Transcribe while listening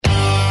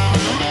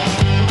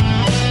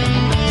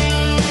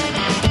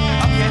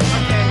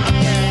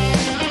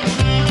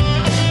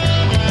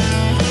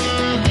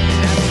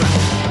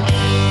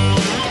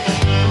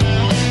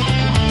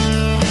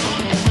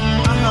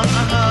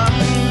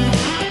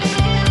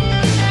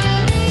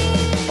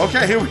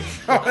Okay, here we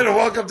go, and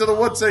welcome to the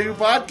What Say You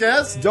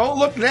podcast. Don't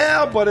look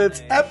now, but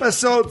it's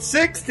episode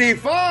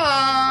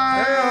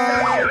 65.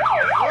 Hey.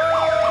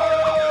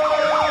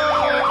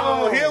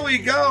 Whoa, here we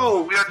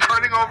go. We are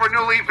turning over a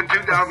new leaf in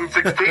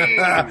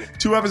 2016.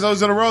 2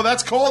 episodes in a row.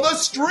 That's called a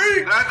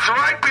streak. That's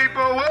right,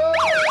 people.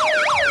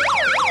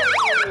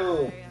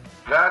 Woo!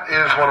 That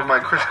is one of my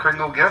Kris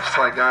Kringle gifts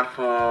I got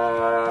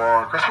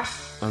for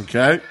Christmas.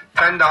 Okay.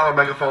 $10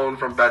 megaphone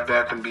from Bed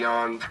Bath &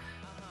 Beyond.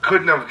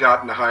 Couldn't have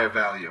gotten a higher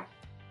value.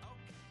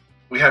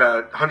 We had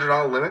a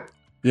 $100 limit.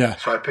 Yeah.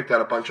 So I picked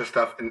out a bunch of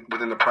stuff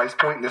within the price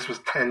point, and this was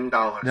 $10.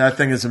 That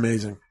thing is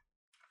amazing.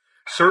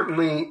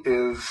 Certainly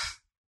is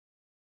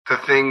the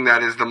thing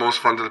that is the most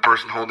fun to the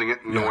person holding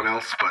it and no one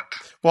else. But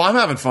well, I'm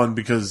having fun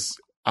because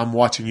I'm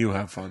watching you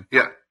have fun.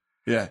 Yeah.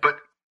 Yeah. But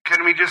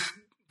can we just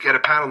get a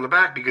pat on the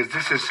back? Because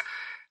this is...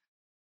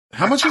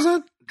 How much is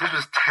it? This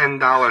was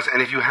 $10.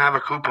 And if you have a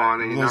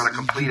coupon and you're not a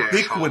complete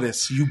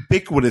ubiquitous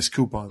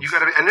coupons. You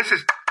gotta be, and this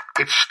is...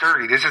 It's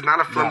sturdy. This is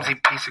not a flimsy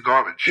piece of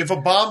garbage. If a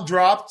bomb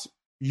dropped,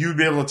 you'd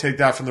be able to take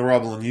that from the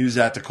rubble and use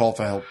that to call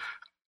for help.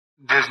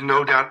 There's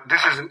no doubt.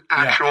 This is an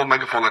actual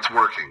megaphone that's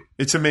working.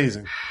 It's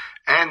amazing.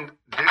 And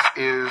this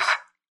is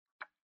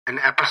an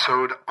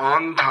episode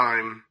on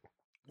time.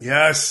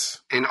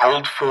 Yes. In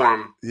old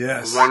form.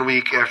 Yes. 1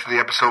 week after the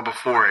episode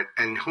before it.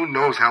 And who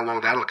knows how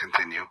long that'll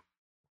continue.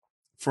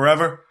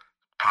 Forever?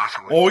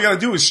 Possibly. All we got to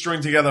do is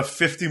string together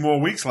 50 more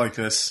weeks like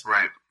this.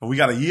 Right. And we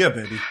got a year,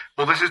 baby.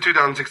 Well, this is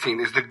 2016.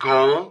 Is the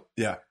goal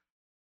to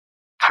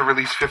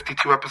release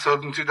 52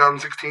 episodes in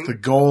 2016? The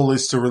goal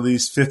is to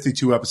release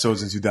 52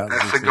 episodes in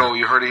 2016. That's the goal.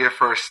 You heard it here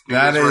first.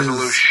 That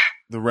is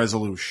the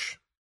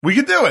resolution. We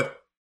could do it.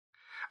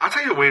 I'll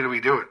tell you a way that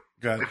we do it.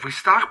 Good. If we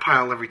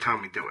stockpile every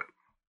time we do it.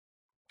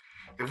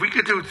 If we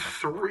could do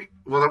 3,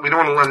 well, we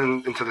don't want to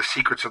let into the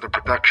secrets of the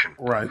production.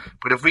 Right.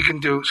 But if we can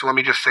do, so let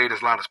me just say it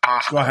as loud as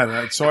possible. Go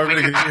ahead. So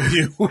everybody can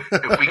hear you.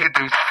 If we could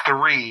do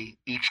 3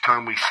 each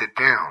time we sit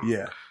down,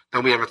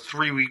 then we have a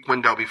 3-week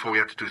window before we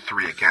have to do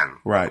 3 again.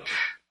 Right.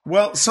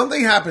 Well,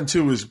 something happened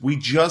too is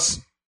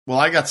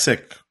I got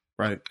sick,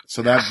 right?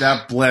 So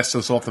that blasted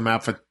us off the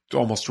map for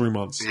almost 3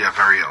 months. Yeah,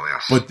 very ill,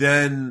 yes. But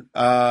then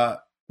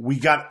we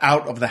got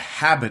out of the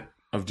habit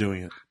of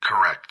doing it.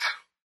 Correct.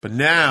 But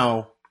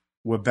now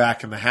we're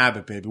back in the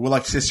habit, baby. We're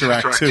like Sister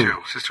Act 2.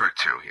 Sister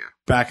Act 2, yeah.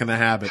 Back in the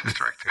habit.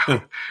 Sister Act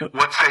 2.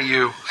 What say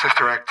you?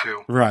 Sister Act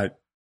 2. Right.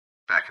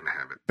 Back in the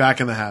habit. Back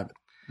in the habit.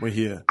 We're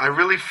here. I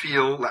really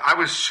feel like I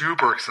was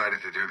super excited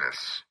to do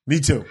this.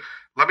 Me too.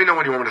 Let me know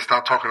when you want me to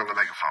stop talking on the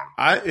megaphone.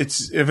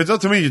 If it's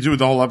up to me, you do it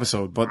the whole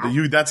episode. But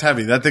that's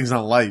heavy. That thing's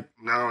not light.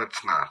 No,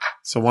 it's not.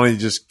 So why don't you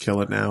just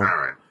kill it now? All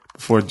right.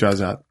 Before it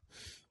dries out.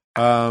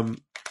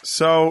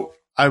 So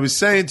I was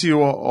saying to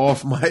you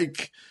off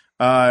mic,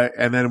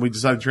 and then we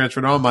decided to transfer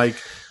it on mic.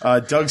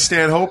 Doug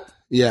Stanhope,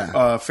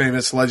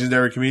 famous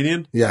legendary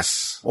comedian,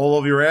 all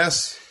over your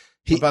ass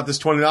about this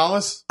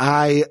 $20.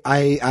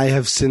 I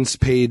have since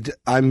paid.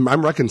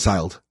 I'm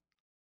reconciled.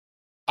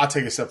 I'll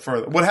take a step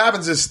further. What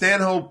happens is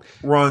Stanhope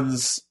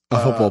runs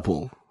a football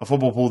pool. A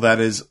football pool that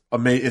is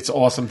amazing. It's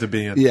awesome to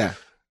be in. Yeah.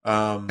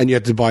 And you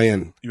have to buy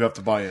in. You have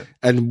to buy in.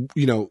 And,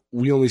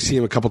 we only see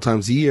him a couple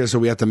times a year, so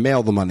we have to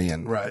mail the money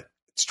in. Right.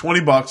 It's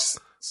 $20.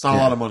 It's not a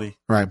lot of money.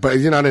 Right. But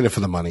you're not in it for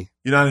the money.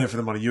 You're not in it for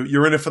the money.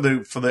 You're in it for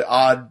the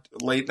odd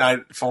late night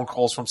phone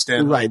calls from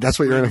Stanhope. Right. That's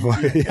what you're in it for.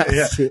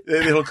 Yes. Yeah.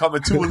 It'll come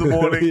at 2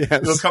 a.m. Yes.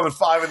 It'll come at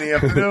 5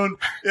 p.m.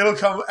 It'll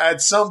come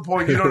at some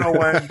point. You don't know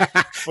when.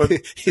 But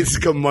he's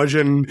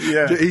curmudgeon.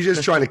 Yeah. He's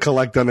just trying to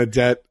collect on a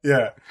debt.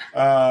 Yeah.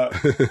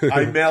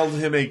 I mailed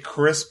him a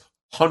crisp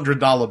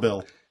 $100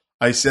 bill.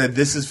 I said,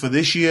 this is for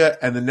this year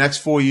and the next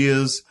 4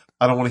 years.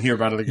 I don't want to hear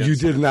about it again. You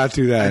did not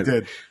do that. I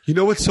did. You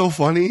know what's so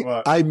funny?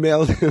 What? I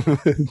mailed him 2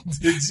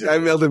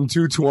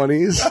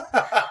 20s.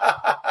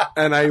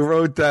 And I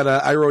wrote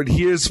that,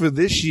 here's for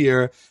this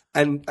year.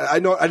 And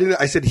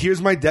I said,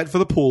 here's my debt for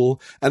the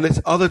pool. And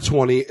this other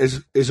 20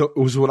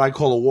 was what I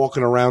call a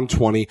walking around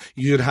 20.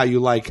 You did how you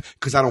like,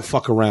 cause I don't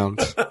fuck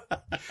around.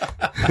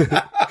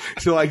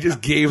 So I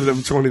just gave them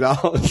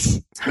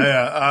 $20.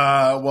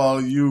 Yeah. Well,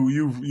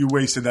 you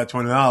wasted that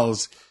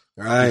 $20.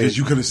 Right. Because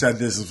you could have said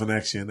this is for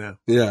next year now.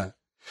 Yeah.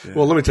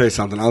 Well, let me tell you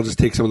something. I'll just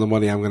take some of the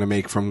money I'm going to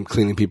make from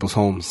cleaning people's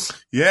homes.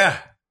 Yeah.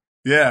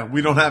 Yeah.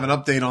 We don't have an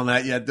update on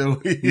that yet,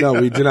 do we? No,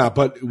 we do not.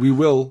 But we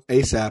will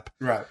ASAP.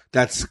 Right.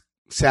 That's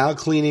Sal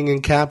cleaning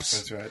in caps.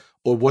 That's right.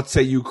 Or what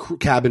say you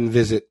cabin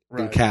visit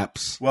in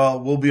caps. Well,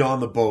 we'll be on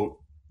the boat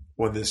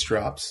when this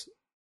drops.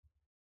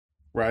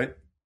 Right?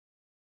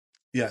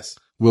 Yes.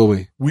 Will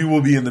we? We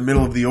will be in the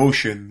middle of the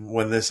ocean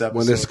when this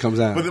comes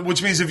out.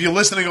 Which means if you're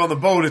listening on the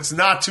boat, it's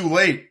not too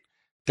late.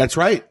 That's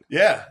right.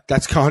 Yeah.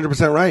 That's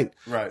 100% right.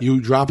 Right.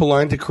 You drop a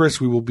line to Chris.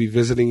 We will be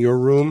visiting your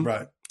room.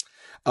 Right.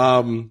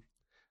 I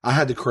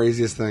had the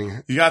craziest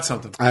thing. You got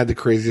something. I had the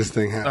craziest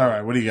thing happen. All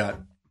right. What do you got?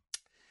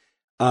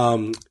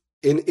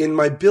 In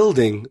my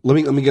building,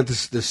 let me get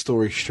this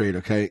story straight,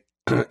 okay?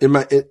 Where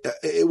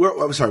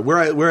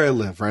I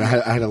live, right?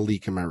 I had a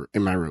leak in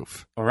my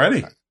roof.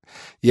 Already?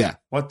 Yeah.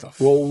 What the?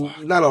 Well,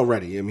 not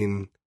already. I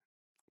mean,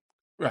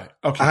 Right.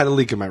 Okay. I had a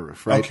leak in my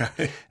roof, right?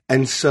 Okay.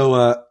 And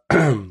so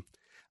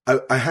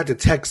I had to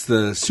text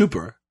the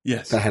super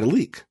that had a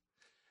leak.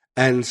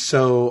 And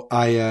so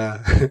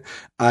I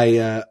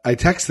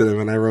texted him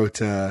and I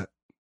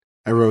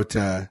wrote,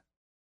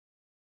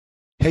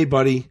 hey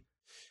buddy,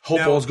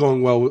 hope all's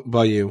going well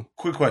by you.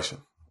 Quick question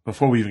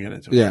before we even get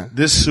into it. Yeah.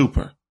 This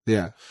super.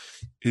 Yeah.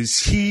 Is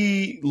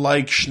he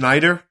like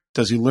Schneider?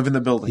 Does he live in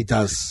the building? He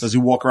does. Does he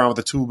walk around with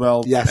a tool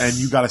belt? Yes. And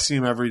you got to see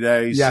him every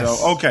day? Yes.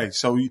 So, okay.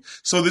 So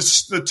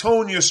the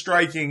tone you're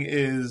striking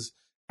is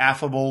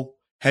affable.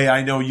 Hey,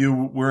 I know you.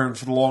 We're in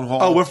for the long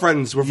haul. Oh, we're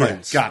friends. We're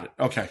friends. Got it.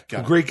 Okay.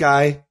 Got it. Great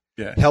guy.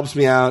 Yeah. Helps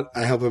me out.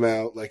 I help him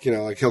out. Like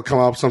he'll come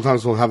up.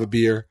 Sometimes we'll have a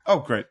beer. Oh,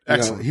 great.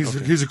 Excellent.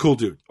 He's a cool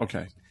dude.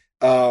 Okay.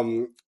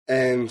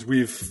 And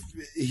he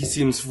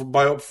seems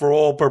for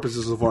all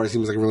purposes so far, he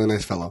seems like a really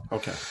nice fellow.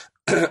 Okay.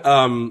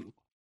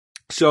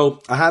 So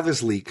I have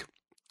this leak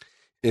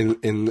in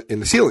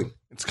the ceiling.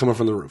 It's coming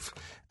from the roof.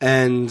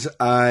 And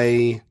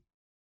I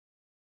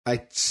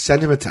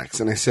send him a text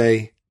and I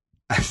say,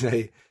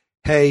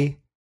 hey,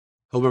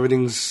 hope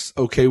everything's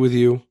okay with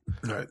you.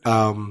 Right.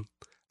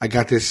 I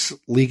got this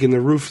leak in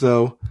the roof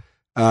though,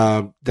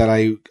 that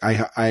I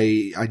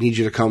need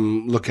you to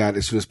come look at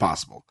as soon as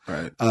possible.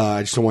 Right.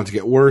 I just don't want it to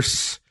get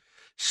worse.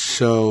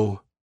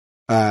 So,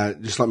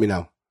 just let me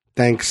know.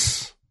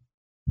 Thanks.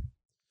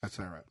 That's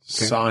all right.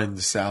 Okay? Signed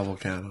Sal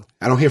Volcano.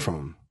 I don't hear from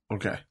him.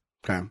 Okay.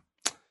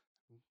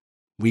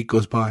 Week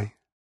goes by.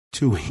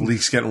 2 weeks.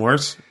 Leak's getting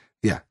worse?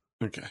 Yeah.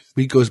 Okay.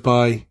 Week goes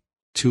by.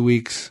 2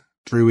 weeks.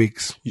 3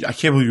 weeks. I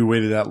can't believe you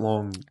waited that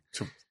long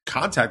to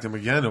contact him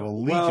again. Of a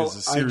leak is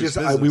a serious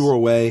business. We were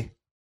away.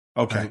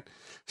 Okay. Right?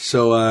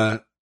 So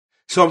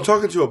I'm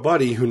talking to a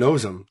buddy who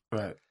knows him.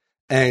 Right.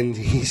 And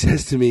he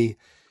says to me,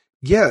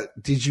 yeah,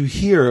 did you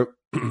hear?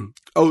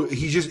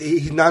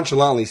 He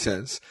nonchalantly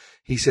says,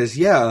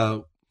 yeah,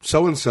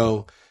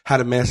 so-and-so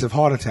had a massive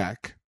heart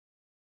attack.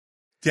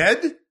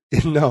 Dead?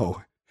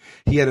 No.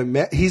 He had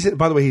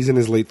by the way, he's in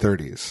his late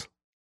 30s.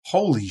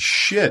 Holy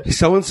shit.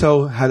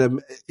 So-and-so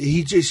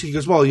he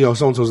goes, well,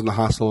 so-and-so's in the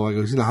hospital. I go,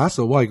 he's in the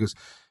hospital? Why? He goes,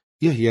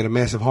 yeah, he had a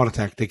massive heart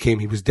attack.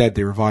 He was dead.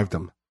 They revived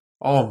him.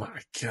 Oh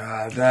my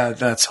God.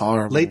 That's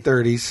horrible. Late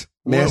 30s,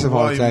 massive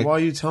heart attack. Why are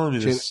you telling me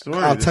this story?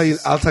 I'll tell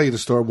you the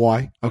story.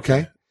 Why?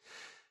 Okay.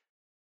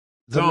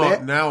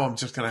 Now I'm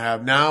just going to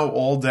have,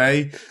 all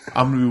day,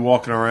 I'm going to be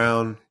walking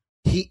arid.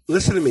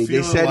 Listen to me.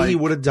 They said he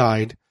would have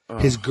died.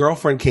 His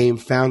girlfriend came,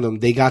 found him.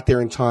 They got there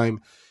in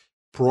time,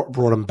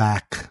 brought him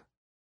back.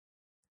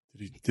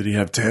 Did he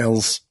have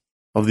tails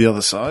of the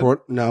other side?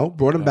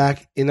 Brought him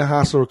back in the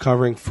hospital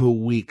recovering for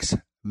weeks.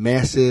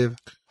 Massive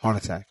heart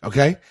attack.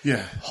 Okay?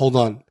 Yeah. Hold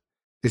on.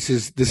 This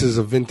is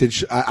a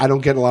vintage. I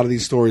don't get a lot of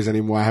these stories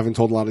anymore. I haven't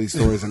told a lot of these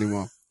stories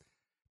anymore.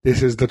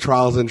 This is the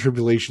trials and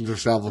tribulations of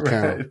Sal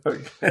Volcano. Right,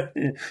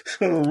 okay.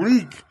 The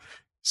leak.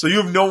 So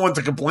you have no one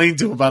to complain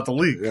to about the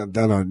leak. Yeah,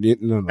 no. And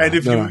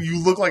if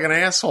you look like an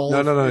asshole.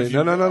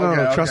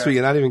 No. Trust me,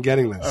 you're not even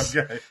getting this.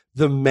 Okay.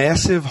 The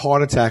massive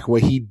heart attack where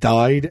he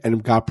died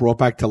and got brought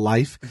back to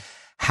life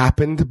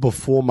happened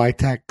before my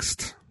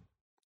text.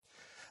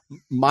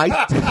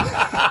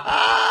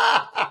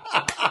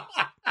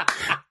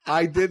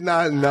 I did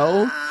not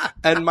know.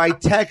 And my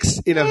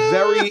text in a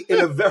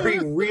very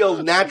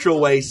real,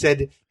 natural way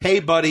said, hey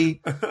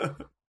buddy,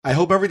 I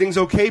hope everything's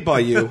okay by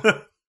you.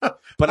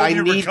 But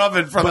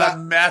recovered from that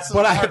massive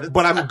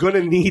but I'm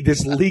gonna need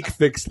this leak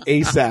fixed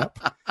ASAP.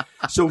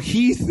 So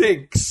he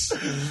thinks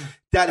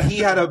that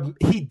he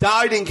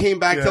died and came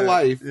back to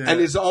life and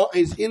is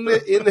in the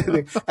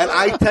thing. And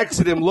I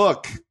texted him,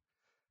 look,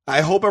 I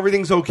hope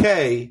everything's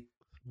okay.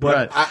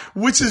 But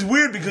which is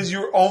weird because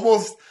you're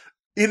almost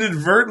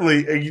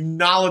inadvertently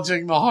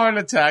acknowledging the heart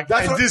attack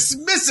and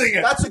dismissing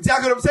it. That's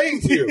exactly what I'm saying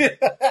to you. Is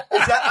that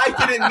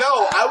I didn't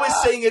know. I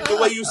was saying it the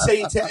way you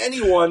say it to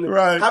anyone.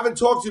 Right. Haven't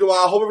talked to you in a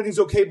while. I hope everything's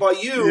okay by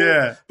you.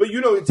 Yeah. But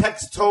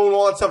text, tone,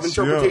 all that stuff,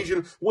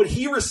 interpretation. Sure. What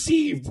he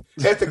received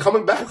after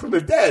coming back from the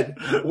dead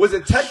was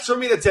a text from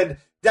me that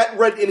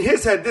read in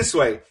his head this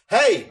way.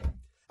 Hey,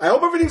 I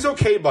hope everything's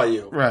okay by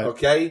you. Right.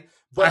 Okay?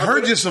 But I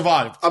heard you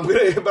survived. I'm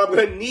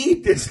gonna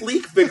need this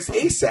leak fixed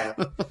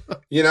ASAP.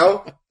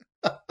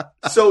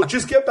 So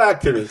just get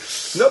back to me.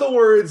 In other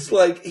words,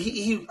 like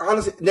he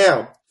honestly,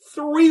 now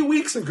 3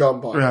 weeks have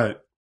gone by. Right.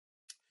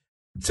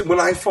 So when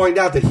I find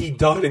out that he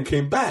died and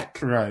came back.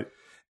 Right.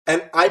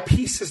 And I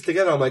piece this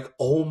together. I'm like,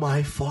 oh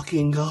my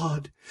fucking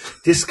God.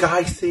 This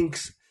guy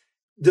thinks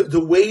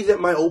the way that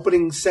my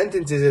opening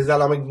sentence is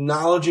that I'm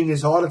acknowledging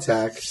his heart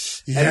attack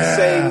and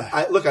saying,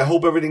 look, I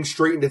hope everything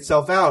straightened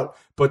itself out,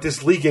 but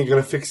this leak ain't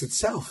going to fix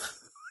itself.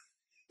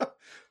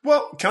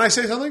 Well, can I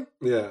say something?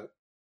 Yeah.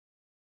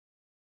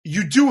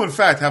 You do, in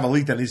fact, have a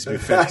leak that needs to be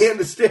fixed. I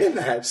understand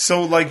that.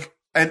 So,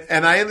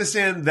 and I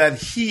understand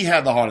that he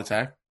had the heart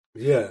attack.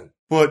 Yeah.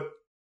 But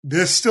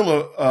there's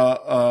still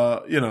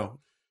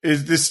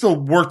there's still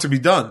work to be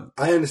done.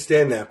 I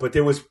understand that, but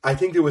I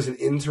think there was an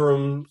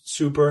interim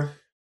super.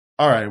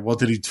 All right. Well,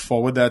 did he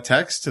forward that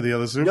text to the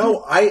other super?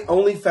 No, I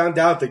only found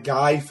out the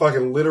guy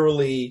fucking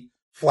literally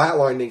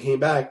flatlined and came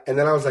back, and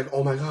then I was like,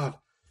 oh my God.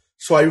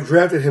 So I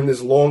drafted him this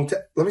long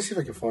let me see if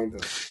I can find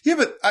this. Yeah,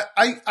 but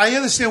I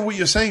understand what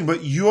you're saying,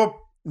 but your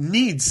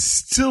needs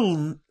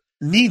still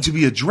need to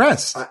be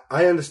addressed.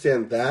 I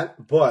understand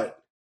that,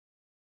 but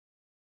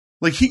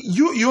like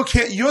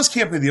yours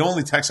can't be the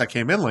only text that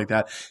came in like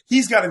that.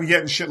 He's got to be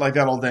getting shit like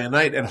that all day and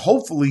night, and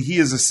hopefully he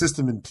has a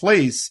system in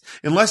place.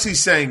 Unless he's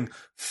saying,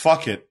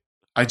 "Fuck it,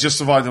 I just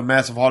survived a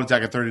massive heart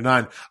attack at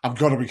 39. I'm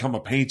going to become a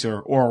painter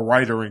or a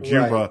writer in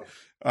Cuba,"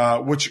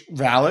 which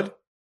valid.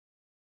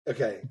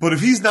 Okay, but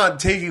if he's not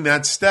taking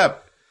that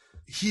step,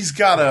 he's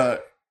got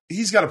to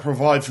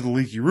provide for the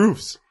leaky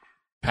roofs,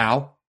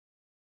 pal.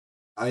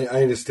 I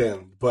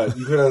understand, but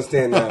you can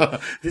understand that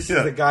this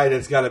is the guy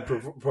that's got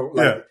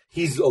to.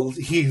 He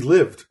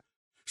lived,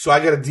 so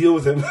I got to deal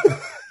with him,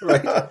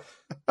 right?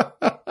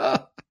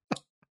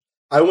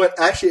 I went.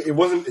 Actually, it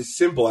wasn't as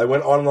simple. I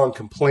went on and on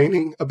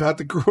complaining about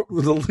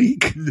the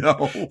leak.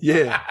 No,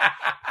 yeah.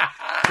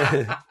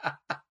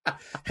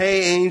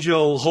 Hey,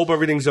 Angel. Hope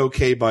everything's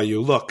okay by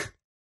you. Look.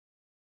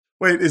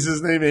 Wait, is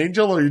his name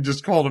Angel, or you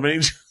just called him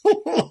Angel?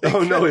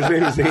 Oh, no, his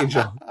name is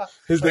Angel.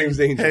 His name's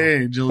Angel.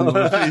 Hey, Angel.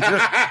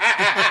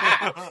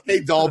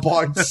 Hey, Doll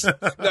Parts.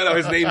 No,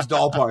 his name's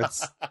Doll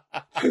Parts.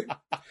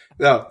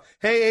 No.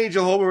 Hey,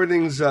 Angel, hope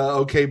everything's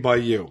okay by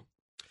you.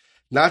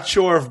 Not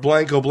sure if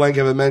Blanco Blank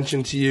ever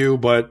mentioned to you,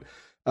 but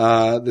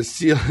the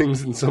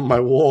ceilings and some of my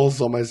walls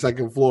on my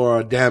second floor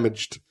are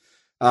damaged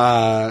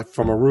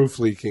from a roof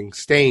leaking.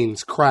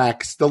 Stains,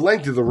 cracks, the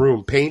length of the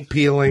room, paint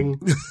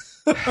peeling.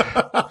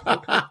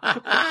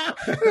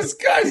 This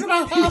guy's in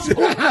a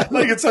hospital.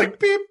 Like it's like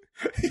beep,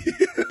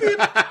 beep,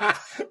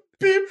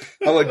 beep.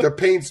 I like the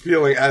paint's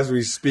peeling as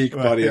we speak,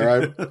 buddy. All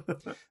right.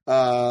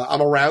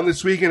 I'm around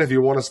this weekend. If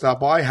you want to stop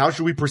by, how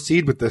should we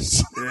proceed with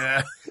this?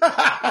 Yeah.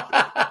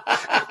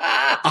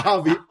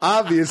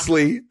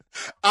 Obviously,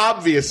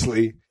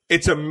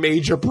 it's a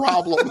major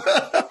problem.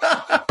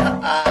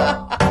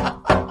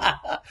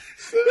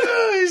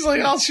 He's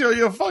like, I'll show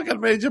you a fucking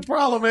major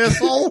problem,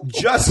 asshole.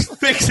 Just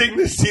fixing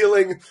the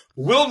ceiling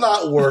will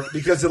not work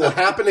because it'll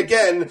happen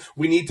again.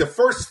 We need to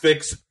first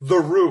fix the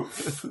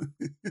roof.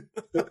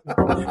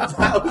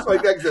 That was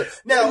like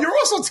that. Now you're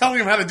also telling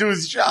him how to do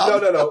his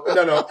job.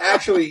 No.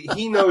 Actually,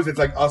 he knows it's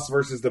like us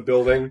versus the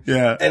building.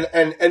 Yeah.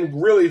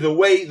 And really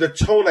the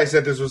tone I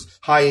said this was,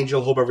 "Hi,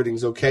 Angel. Hope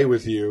everything's okay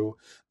with you.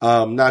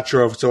 Not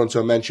sure if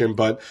so-and-so mentioned,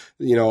 but,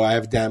 I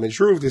have damaged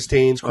roof, the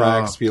stains,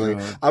 cracks, peeling.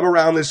 God. I'm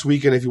around this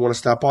weekend. If you want to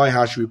stop by,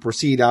 how should we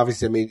proceed?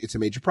 Obviously, it's a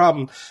major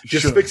problem.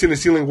 Just fixing the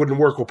ceiling wouldn't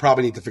work. We'll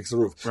probably need to fix the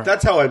roof." Right.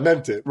 That's how I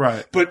meant it.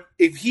 Right. But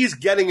if he's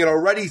getting it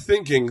already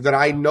thinking that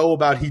I know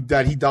about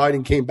that he died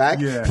and came back,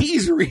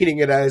 he's reading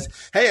it as,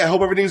 "Hey, I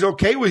hope everything's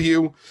okay with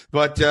you,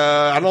 but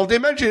I don't know if they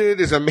mentioned it.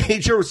 There's a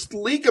major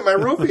leak in my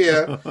roof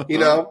here.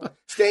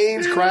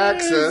 Stains,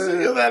 cracks."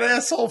 You're that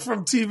asshole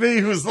from TV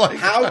who's like,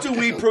 "How do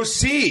we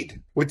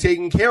proceed with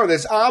taking care of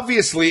this?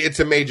 Obviously, it's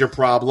a major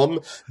problem.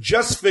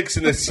 Just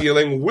fixing the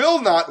ceiling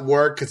will not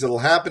work because it'll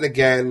happen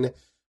again.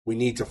 We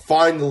need to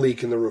find the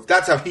leak in the roof."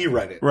 That's how he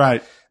read it.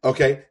 Right.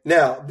 Okay.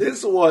 Now,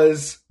 this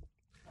was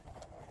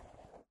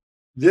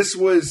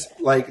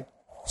like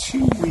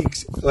 2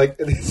 weeks. Like,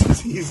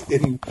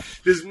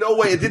 there's no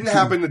way it didn't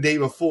happen the day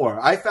before.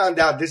 I found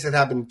out this had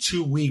happened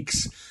 2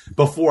 weeks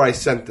before I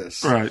sent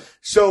this. Right.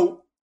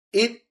 So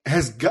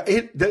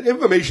the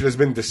information has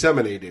been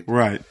disseminated.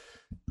 Right.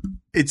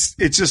 It's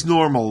just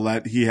normal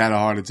that he had a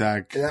heart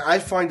attack. And I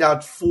find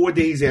out 4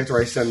 days after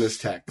I send this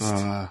text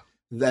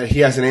that he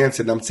hasn't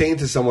answered. And I'm saying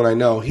to someone I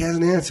know, he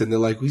hasn't answered. And they're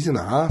like, "He's in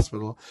the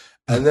hospital."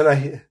 And then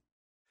I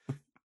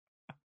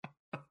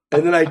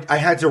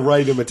had to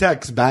write him a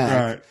text back.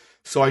 Right.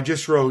 So I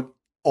just wrote,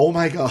 "Oh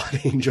my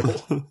God,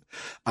 Angel,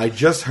 I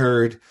just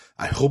heard.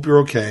 I hope you're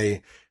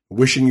okay.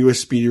 Wishing you a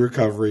speedy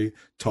recovery.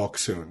 Talk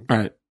soon."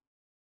 Right.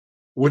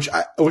 Which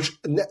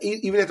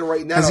even at the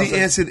right now, has he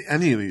answered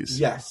any of these?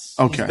 Yes.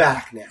 Okay. He's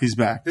back now. He's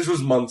back. This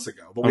was months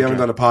ago, but we haven't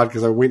done a pod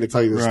because I'm waiting to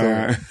tell you this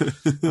story.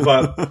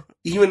 But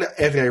even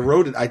after I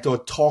wrote it, I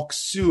thought "talk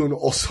soon"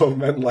 also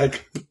meant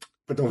like,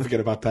 but don't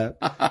forget about that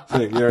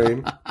thing. You know what I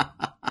mean?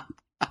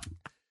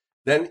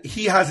 Then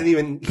he wasn't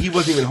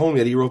even home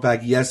yet. He wrote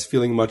back, "Yes,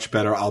 feeling much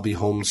better. I'll be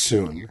home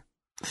soon."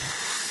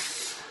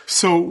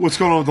 So what's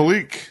going on with the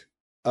leak?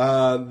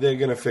 They're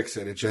gonna fix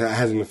it. It just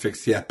hasn't been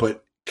fixed yet,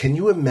 but. Can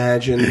you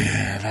imagine?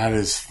 Yeah, that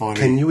is funny.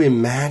 Can you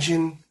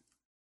imagine?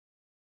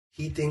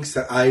 He thinks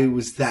that I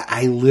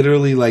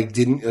literally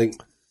didn't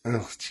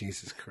oh,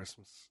 Jesus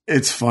Christmas.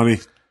 It's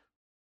funny.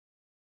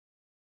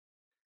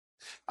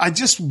 I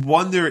just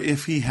wonder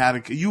if he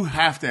had you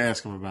have to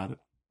ask him about it.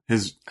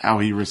 How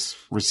he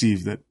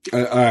received it.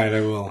 All right, I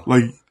will.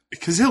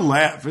 Because he'll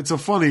laugh. It's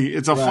funny,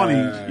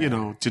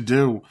 to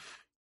do.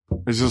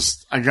 It's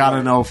just, I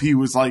gotta know if he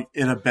was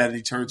in a bed and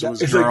he turned to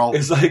his girl and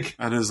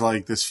is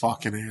like, "This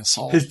fucking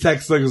asshole." His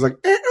text was like,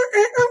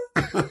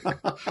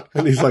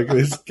 and he's like,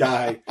 "This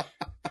guy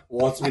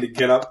wants me to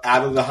get up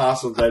out of the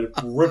hospital bed,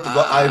 rip the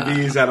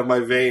IVs out of my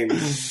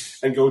veins,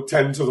 and go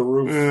tend to the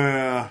roof."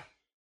 Yeah.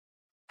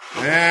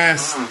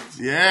 Yes.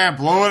 Yeah,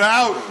 blow it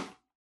out.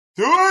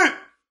 Do it.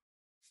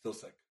 Still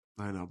sick.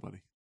 I know,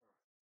 buddy.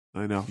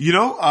 I know.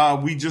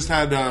 We just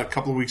had a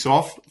couple of weeks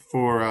off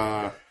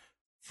for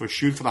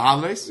shoot for the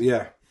holidays.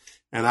 Yeah.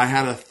 And I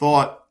had a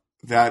thought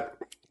that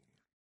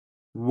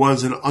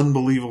was an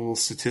unbelievable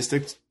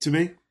statistic to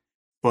me,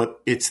 but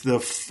it's the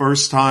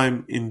first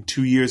time in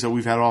 2 years that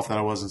we've had off that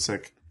I wasn't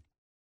sick.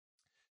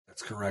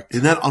 That's correct.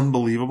 Isn't that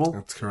unbelievable?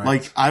 That's correct.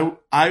 Like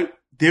I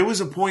there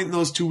was a point in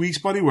those 2 weeks,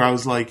 buddy, where I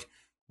was like,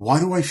 why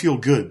do I feel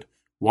good?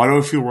 Why do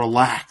I feel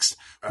relaxed?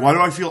 Why do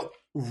I feel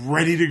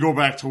ready to go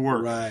back to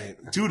work? Right.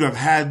 Dude, I've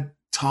had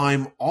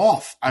time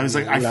off. I was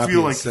like, I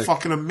feel like sick.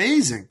 Fucking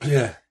amazing.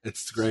 Yeah,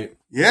 it's great.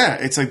 Yeah,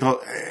 it's like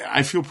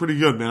I feel pretty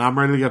good, man. I'm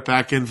ready to get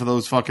back in for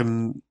those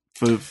fucking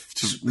for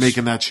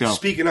making that show.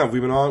 Speaking of, we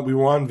were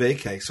on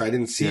vacay, so I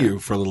didn't see you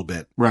for a little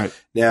bit. Right.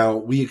 Now,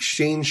 we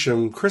exchanged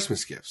some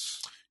Christmas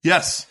gifts.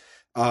 Yes.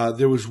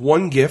 There was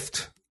one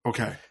gift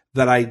okay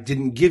that I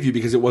didn't give you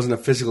because it wasn't a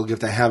physical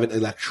gift. I have it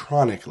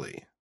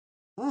electronically.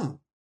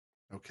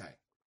 Okay.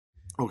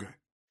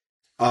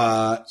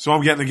 So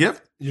I'm getting a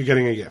gift? You're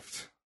getting a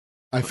gift.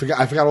 I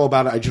forgot all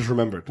about it. I just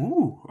remembered.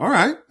 Ooh, all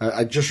right.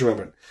 I just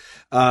remembered.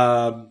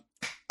 I'll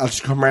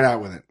just come right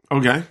out with it.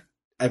 Okay.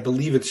 I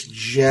believe it's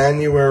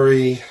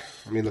January.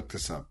 Let me look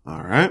this up.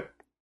 All right.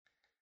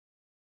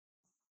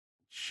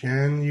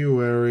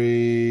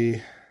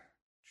 January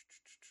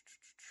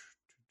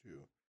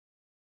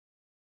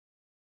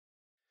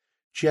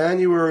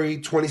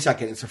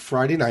 22nd. It's a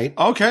Friday night.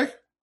 Okay.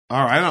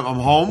 All right. I'm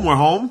home. We're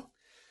home.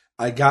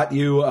 I got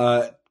you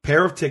a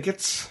pair of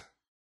tickets.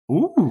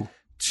 Ooh.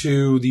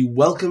 To the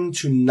Welcome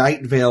to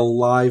Night Vale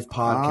live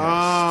podcast.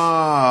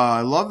 Ah,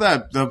 I love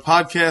that. The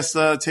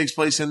podcast takes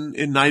place in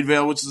Night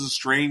Vale, which is a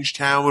strange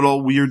town with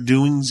all weird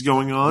doings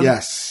going on.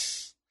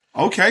 Yes.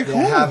 Okay,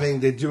 cool.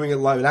 They're doing it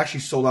live. It actually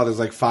sold out. There's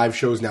like 5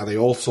 shows now. They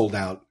all sold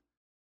out.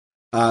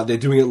 They're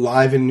doing it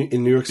live in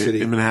New York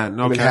City. In Manhattan.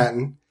 Okay.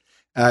 Manhattan.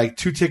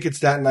 2 tickets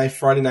that night,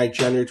 Friday night,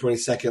 January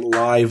 22nd,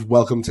 live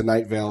Welcome to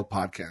Night Vale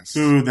podcast.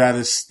 Dude, that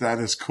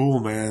is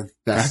cool, man.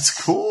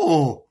 That's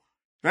cool.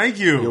 Thank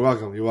you. You're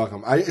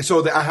welcome. I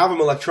have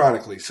them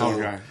electronically,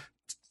 so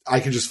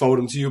I can just forward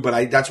them to you.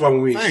 But that's why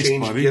when we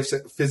exchanged gifts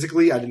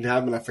physically, I didn't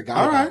have them and I forgot.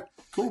 All right,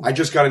 cool. I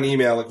just got an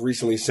email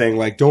recently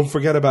saying don't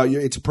forget about you.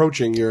 It's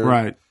approaching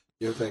your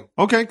thing.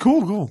 Okay,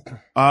 cool.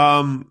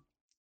 I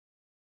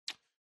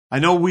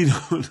know we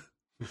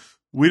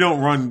don't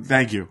run.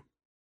 Thank you.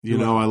 You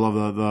know I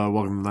love the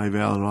Welcome to Night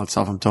Vale and all that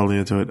stuff. I'm totally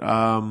into it.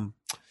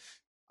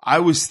 I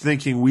was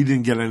thinking we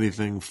didn't get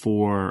anything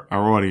for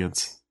our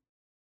audience.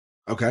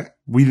 Okay.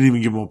 We didn't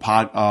even give them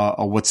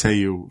a what say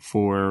you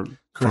for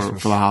the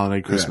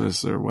holiday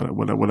Christmas or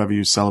whatever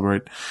you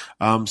celebrate.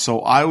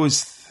 So I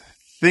was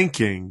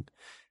thinking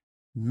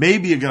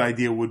maybe a good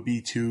idea would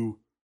be to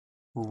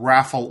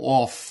raffle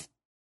off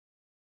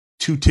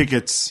 2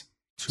 tickets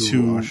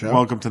to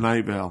Welcome to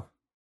Night Vale,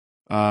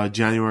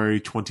 January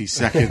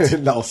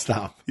 22nd. No,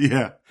 stop.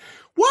 Yeah.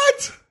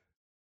 What?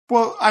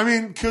 Well, I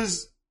mean,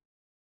 because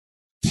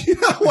do you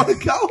not want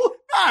to go?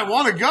 I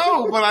want to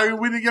go, but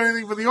we didn't get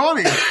anything for the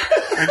audience.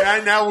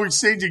 And now we're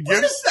exchanging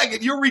gifts. Wait a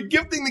second. You're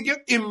regifting the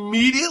gift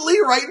immediately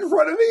right in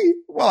front of me?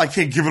 Well, I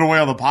can't give it away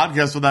on the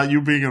podcast without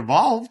you being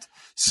involved.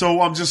 So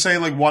I'm just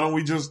saying, why don't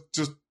we just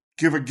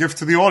give a gift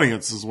to the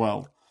audience as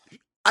well?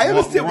 I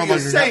understand what you're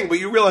saying, but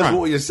you realize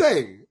what you're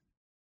saying.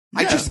 Yeah.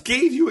 I just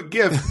gave you a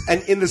gift,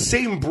 and in the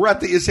same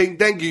breath that you're saying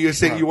thank you, you're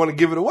saying you want to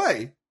give it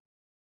away.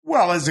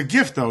 Well, as a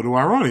gift, though, to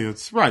our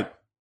audience. Right.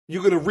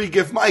 You're going to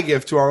re-gift my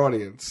gift to our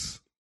audience.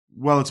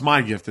 Well, it's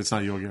my gift. It's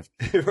not your gift.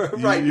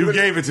 Right. You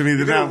gave it to me.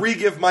 You're going to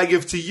re-gift my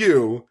gift to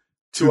you,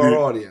 to our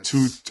audience.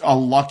 To a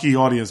lucky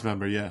audience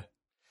member, yeah.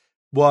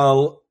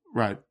 Well.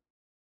 Right.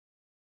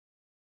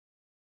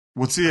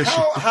 What's the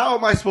issue? How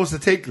am I supposed to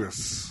take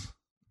this?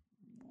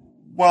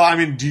 Well, I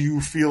mean, do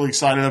you feel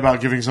excited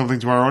about giving something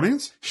to our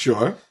audience?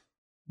 Sure.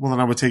 Well, then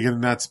I would take it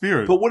in that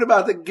spirit. But what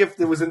about the gift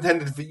that was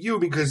intended for you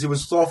because it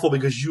was thoughtful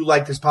because you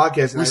like this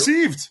podcast? And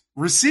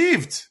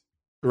Received.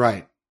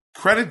 Right.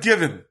 Credit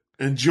given.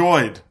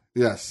 Enjoyed.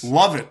 Yes.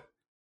 Love it.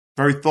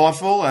 Very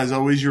thoughtful. As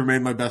always, you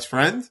remain my best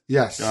friend.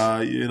 Yes.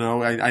 I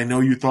know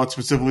you thought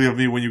specifically of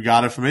me when you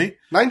got it for me.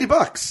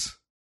 $90.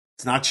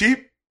 It's not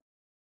cheap.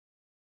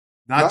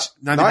 Not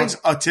 $90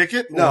 a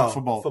ticket? No.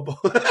 For both? For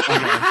both. Okay.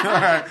 All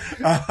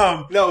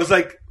right. No, it was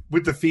like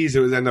with the fees,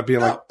 it would end up being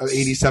like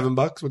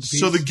 $87 with the fees.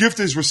 So the gift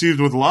is received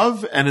with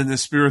love and in the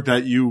spirit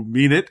that you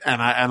mean it.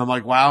 And I'm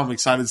like, wow, I'm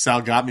excited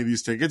Sal got me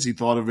these tickets. He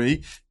thought of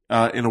me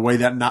in a way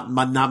that not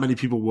many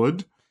people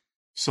would.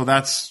 So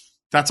that's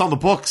on the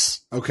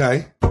books.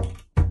 Okay.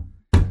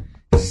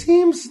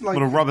 Seems like I'm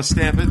going to rubber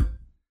stamp it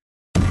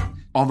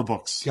on the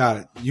books. Got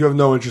it. You have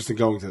no interest in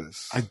going to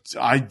this.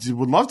 I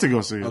would love to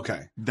go see it.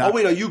 Okay.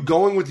 Wait, are you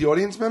going with the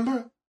audience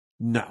member?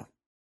 No.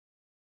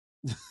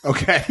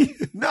 Okay.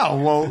 No,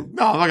 I'm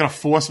not going to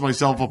force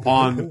myself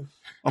upon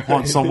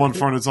someone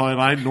for an entire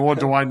night, nor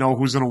do I know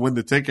who's going to win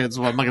the tickets.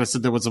 So I'm not going to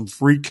sit there with some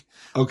freak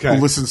who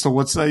listens to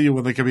what say you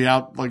when they could be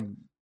out like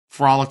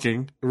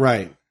frolicking.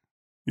 Right.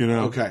 You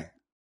know? Okay.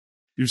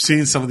 You've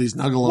seen some of these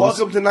nuggalos.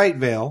 Welcome to Night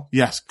Vale.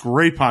 Yes,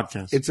 great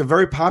podcast. It's a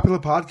very popular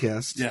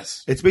podcast.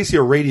 Yes. It's basically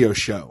a radio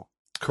show.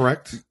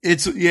 correct?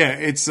 It's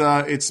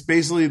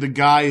basically the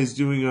guy is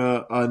doing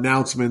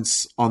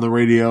announcements on the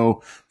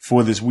radio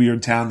for this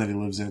weird town that he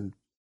lives in,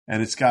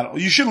 and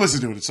you should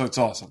listen to it. So it's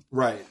awesome.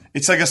 Right.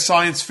 It's like a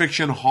science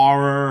fiction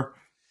horror,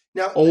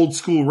 old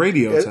school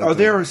radio. Are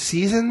there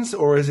seasons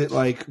or is it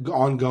like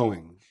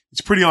ongoing?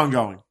 It's pretty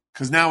ongoing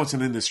because now it's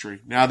an industry.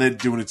 Now they're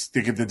doing it.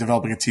 They're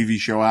developing a TV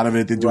show out of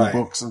it. They're doing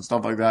books and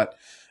stuff like that.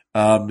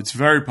 It's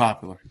very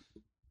popular.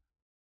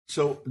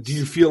 So, do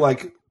you feel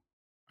like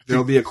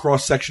there'll be a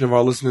cross section of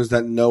our listeners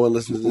that know and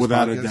listen to this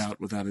without podcast?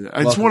 Without a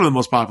doubt. It's one of the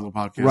most popular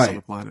podcasts on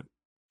the planet.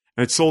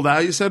 And it's sold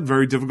out, you said?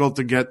 Very difficult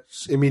to get?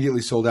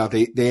 Immediately sold out.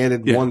 They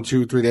added 1,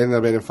 2, 3. They ended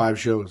up adding 5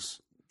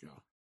 shows.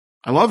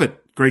 I love it.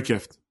 Great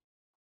gift.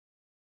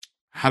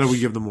 How do we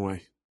give them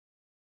away?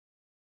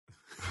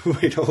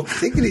 Wait,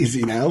 take it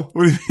easy now.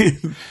 What do you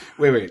mean?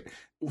 Wait.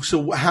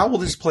 So how will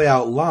this play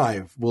out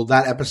live? Will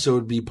that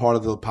episode be part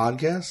of the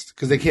podcast?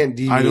 Because they can't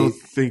deviate. I don't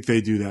think they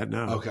do that,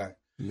 no. Okay.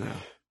 No.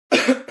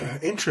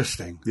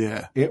 Interesting.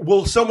 Yeah.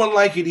 Will someone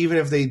like it even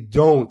if they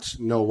don't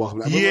know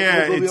Welcome?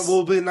 Yeah.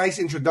 Will be a nice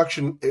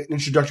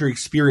introductory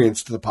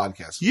experience to the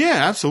podcast.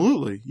 Yeah,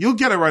 absolutely. You'll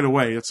get it right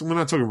away. We're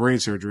not talking brain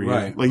surgery.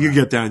 Right. Like you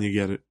get down, you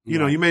get it. You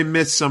know, you may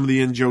miss some of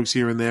the in jokes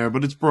here and there,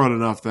 but it's broad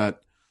enough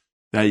that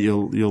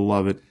you'll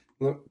love it.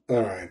 All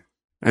right.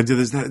 And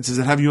does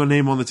it have your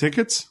name on the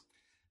tickets?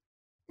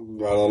 I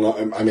don't know.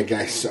 I mean,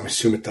 I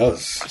assume it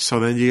does.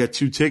 So then you get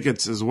 2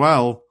 tickets as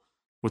well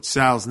with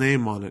Sal's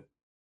name on it.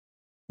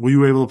 Were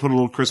you able to put a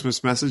little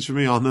Christmas message for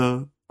me on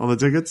the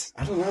tickets?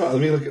 I don't know.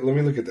 Let me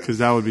look at that. Because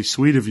that would be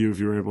sweet of you if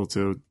you were able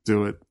to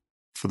do it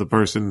for the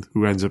person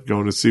who ends up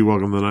going to see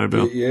Welcome to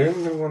Nightville. You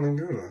don't want to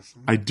go to this.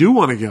 I do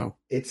want to go.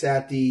 It's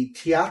at the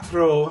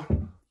Teatro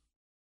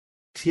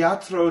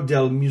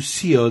del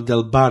Museo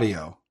del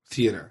Barrio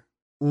Theater.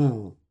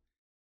 Mm.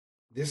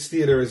 This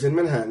theater is in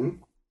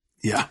Manhattan.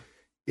 Yeah.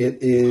 It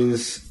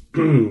is.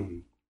 Where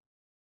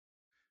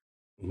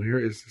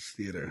is this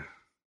theater?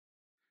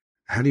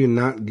 How do you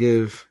not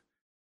give?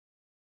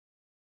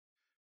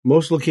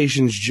 Most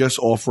locations just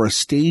offer a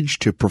stage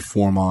to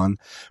perform on,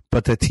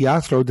 but the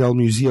Teatro del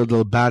Museo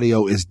del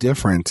Barrio is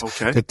different.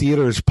 Okay. The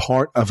theater is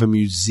part of a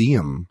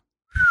museum,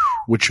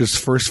 which was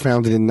first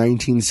founded in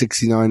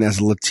 1969 as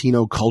a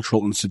Latino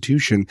cultural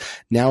institution.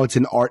 Now it's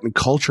an art and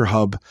culture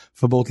hub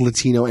for both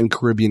Latino and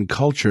Caribbean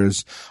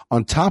cultures.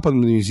 On top of the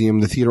museum,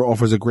 the theater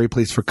offers a great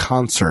place for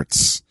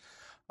concerts.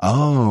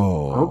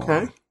 Oh.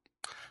 Okay.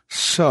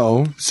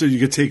 So you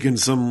could take in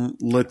some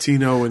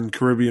Latino and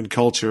Caribbean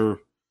culture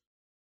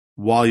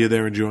while you're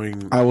there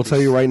enjoying. I will tell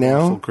you right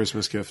now.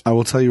 Christmas gift. I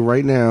will tell you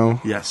right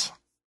now. Yes.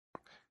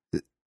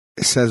 It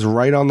says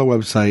right on the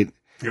website.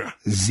 Yeah.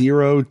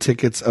 0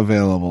 tickets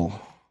available.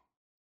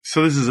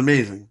 So this is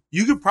amazing.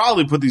 You could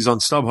probably put these on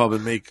StubHub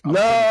and make.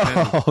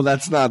 No,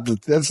 that's not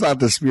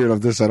the spirit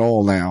of this at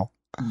all. Now.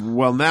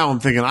 Well, now I'm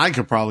thinking I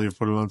could probably have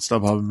put it on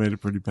StubHub and made a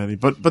pretty penny,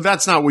 but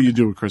that's not what you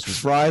do with Christmas.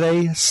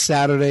 Friday,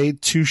 Saturday,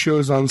 2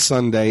 shows on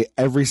Sunday.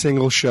 Every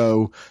single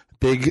show,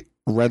 big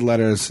red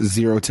letters,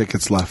 0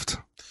 tickets left.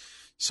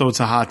 So it's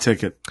a hot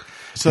ticket.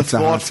 It's a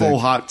thoughtful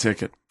hot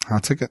ticket.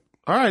 Hot ticket.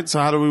 All right. So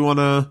how do we want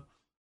to?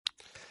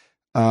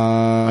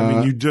 I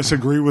mean, you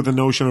disagree with the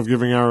notion of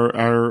giving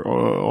our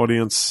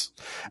audience,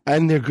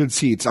 and they're good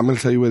seats. I'm going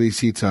to tell you where these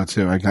seats are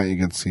too. I got you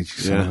good seats.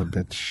 You son of a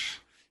bitch.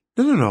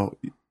 No.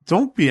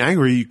 Don't be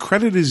angry.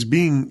 Credit is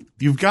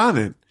you've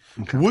gotten it.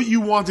 Okay. What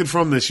you wanted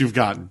from this, you've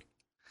gotten.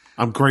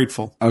 I'm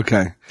grateful.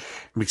 Okay.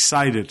 I'm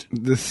excited.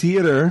 The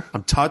theater.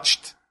 I'm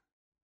touched.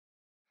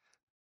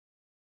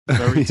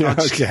 Very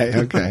touched.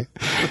 Okay.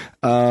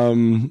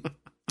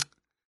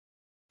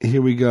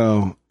 Here we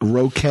go.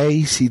 Row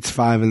K, seats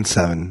 5 and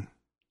 7.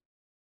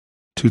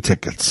 2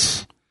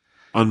 tickets.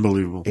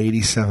 Unbelievable.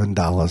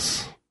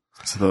 $87.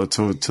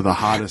 To the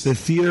hottest. The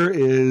theater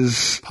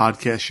is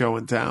podcast show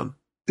in town.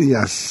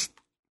 Yes.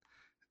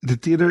 The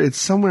theater, it's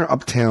somewhere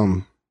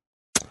uptown.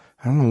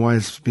 I don't know why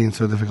it's being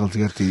so difficult to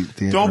get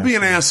the Don't be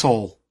an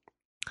asshole.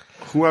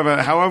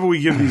 However we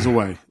give these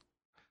away.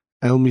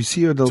 El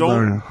Museo del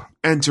Barrio. Don't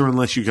enter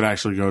unless you could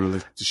actually go to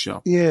the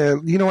show. Yeah,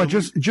 you know what?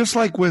 Just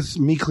like with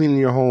me cleaning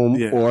your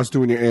home or us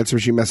doing your answer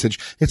machine message,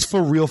 it's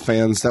for real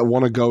fans that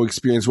want to go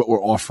experience what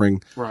we're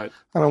offering. Right.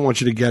 I don't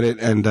want you to get it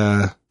and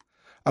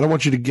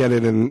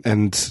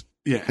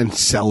and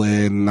sell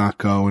it and not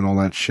go and all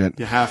that shit.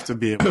 You have to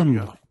be able to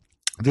go.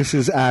 This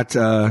is at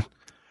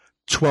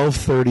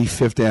 1230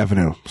 Fifth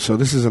Avenue. So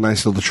this is a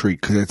nice little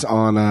treat because it's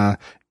on.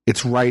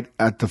 It's right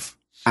at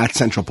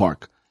Central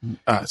Park.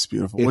 It's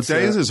beautiful. What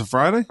day is it? Is it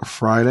Friday?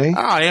 Friday.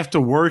 After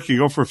work, you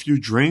go for a few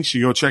drinks.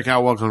 You go check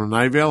out Welcome to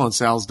Nightville on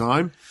Sal's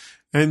Dime.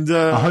 And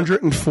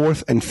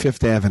 104th and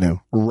 5th Avenue,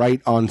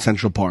 right on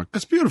Central Park.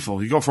 That's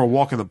beautiful. You go for a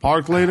walk in the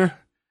park later.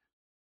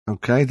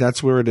 Okay,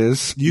 that's where it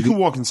is. You can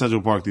walk in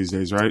Central Park these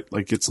days, right?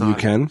 Like it's not. You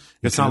can.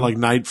 It's not like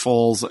night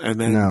falls and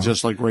then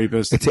just like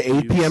rapists. It's an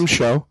 8 p.m.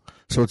 show,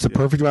 so it's a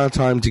perfect amount of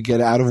time to get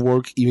out of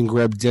work, even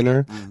grab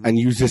dinner, and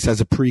use this as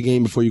a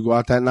pregame before you go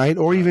out that night,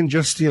 or even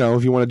just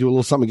if you want to do a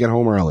little something, get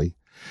home early.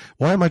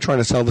 Why am I trying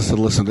to sell this to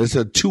the listener?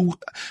 There's 2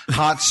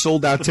 hot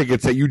sold out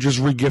tickets that you just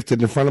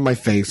regifted in front of my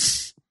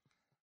face.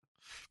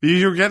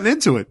 You're getting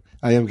into it.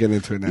 I am getting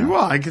into it now.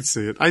 Well, I can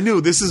see it. I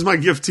knew this is my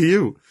gift to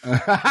you.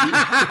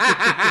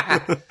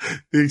 The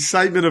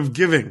excitement of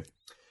giving.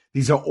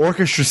 These are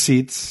orchestra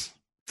seats.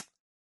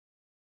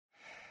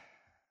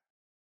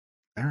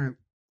 All right.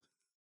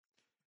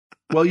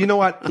 Well, you know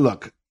what?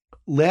 Look,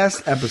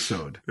 last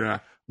episode,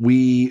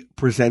 we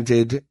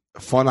presented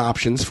fun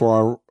options for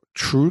our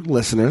true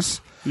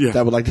listeners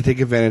that would like to take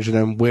advantage of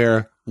them.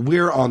 Where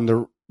they're on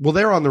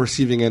the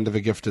receiving end of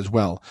a gift as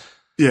well.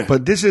 Yeah,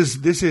 but this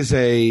is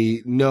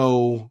a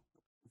no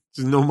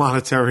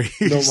monetary.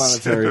 No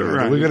monetary.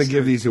 Right. We're going to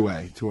give these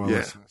away to our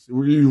listeners.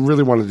 You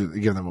really want to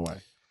give them away?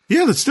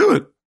 Yeah, let's do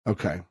it.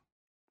 Okay.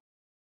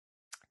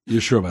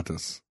 You're sure about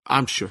this?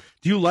 I'm sure.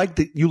 Do you like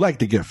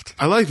the gift?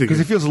 I like the gift. Because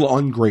it feels a little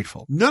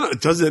ungrateful. No,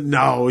 it doesn't.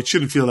 No, it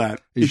shouldn't feel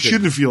that. It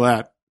shouldn't feel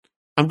that.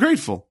 I'm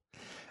grateful.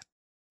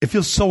 It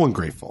feels so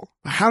ungrateful.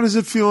 How does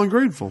it feel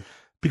ungrateful?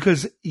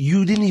 Because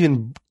you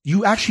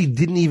actually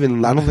didn't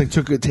even, I don't think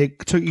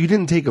you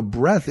didn't take a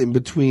breath in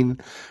between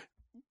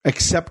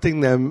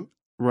accepting them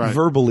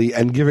verbally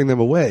and giving them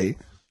away.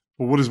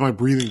 Well, what does my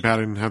breathing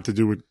pattern have to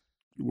do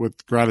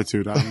with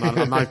gratitude?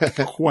 I'm not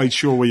quite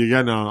sure what you're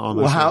getting on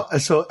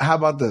this. Well, how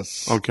about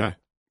this? Okay.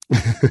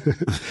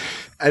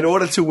 In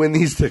order to win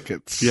these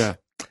tickets. Yeah.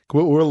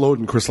 We're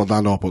loading Chris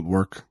Lodondo up with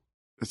work.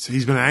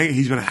 He's been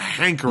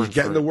hankering. He's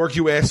getting the work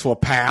you asked for,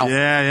 pal.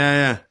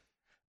 Yeah.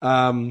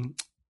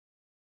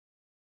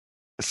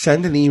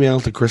 Send an email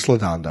to Chris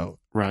Lodondo.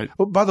 Right.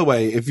 Oh, by the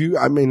way, if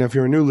you're a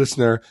new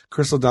listener,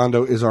 Chris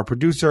Lodondo is our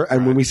producer,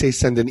 and when we say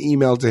send an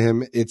email to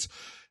him, it's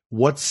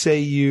what say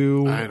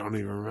you? I don't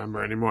even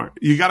remember anymore.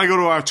 You got to go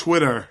to our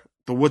Twitter,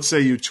 the What Say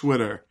You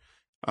Twitter,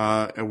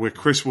 and where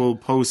Chris will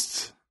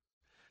post.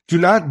 Do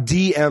not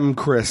DM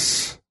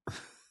Chris.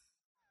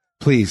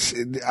 Please.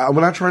 We're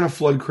not trying to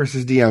flood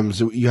Chris's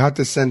DMs. You have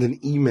to send an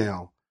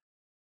email.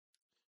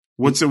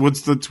 What's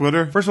the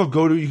Twitter? First of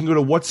all, you can go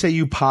to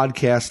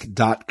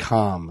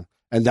whatsayyoupodcast.com,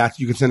 and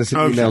you can send us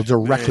an email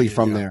directly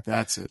from there.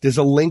 That's it. There's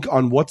a link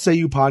on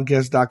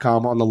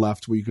whatsayyoupodcast.com on the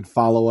left where you can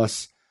follow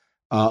us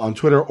on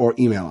Twitter or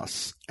email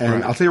us.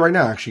 And I'll tell you right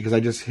now, actually, because I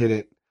just hit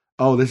it.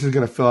 Oh, this is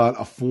going to fill out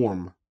a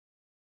form.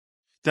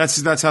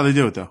 That's how they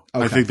do it, though.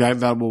 Okay. I think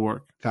that will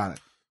work. Got it.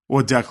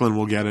 Or Declan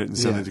will get it and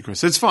send it to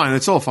Chris. It's fine.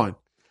 It's all fine.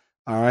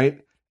 All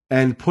right.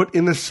 And put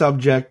in the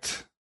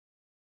subject,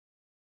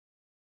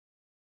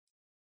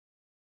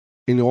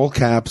 in all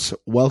caps,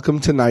 welcome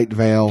to Night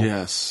Vale.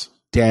 Yes.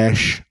 -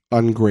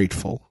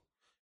 ungrateful.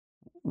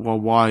 Well,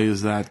 why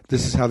is that?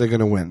 This is how they're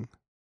going to win.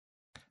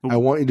 I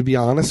want you to be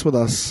honest with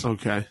us.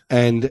 Okay.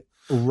 And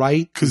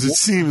because it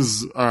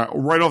seems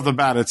right off the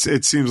bat,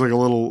 it seems like a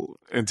little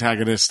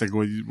antagonistic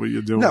what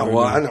you're doing. No,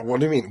 well, I know. What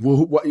do you mean?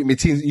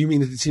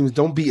 It seems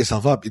don't beat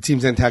yourself up. It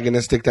seems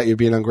antagonistic that you're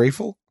being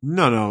ungrateful.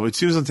 No. It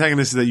seems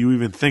antagonistic that you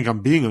even think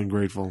I'm being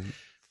ungrateful.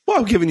 Well,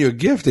 I'm giving you a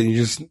gift, and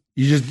you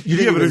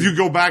but if you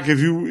go back, if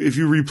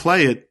you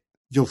replay it,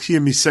 you'll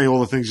hear me say all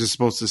the things you're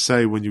supposed to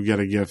say when you get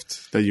a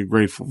gift that you're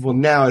grateful for. Well,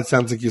 now it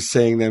sounds like you're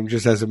saying them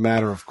just as a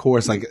matter of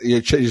course, like you're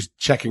just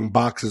checking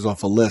boxes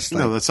off a list.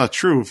 No, that's not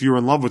true. If you're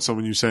in love with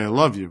someone, you say, I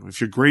love you. If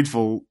you're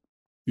grateful,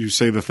 you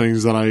say the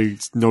things that I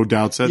no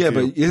doubt said to you. Yeah,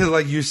 but it's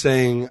like you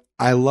saying,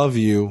 I love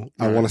you,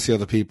 I want to see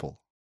other people.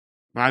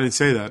 I didn't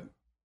say that.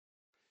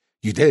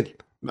 You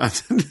did.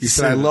 You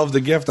said, I love the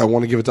gift, I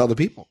want to give it to other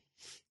people.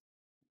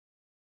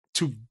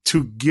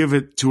 To give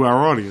it to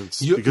our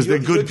audience because they're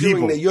good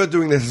people. You're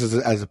doing this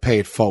as a pay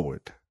it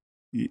forward.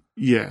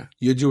 Yeah.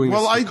 You're doing this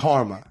for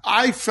karma.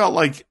 I felt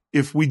like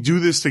if we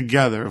do this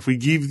together, if we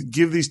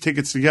give these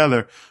tickets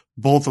together,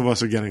 both of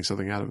us are getting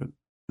something out of it.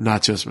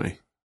 Not just me.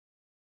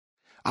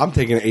 I'm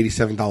taking an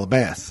 $87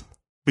 bath.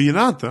 But you're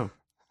not, though.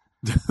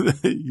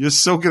 You're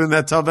soaking in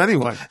that tub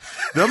anyway.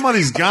 That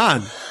money's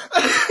gone.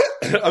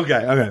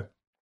 Okay.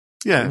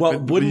 Yeah. Well,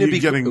 wouldn't it be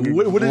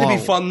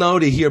fun though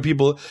to hear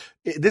people?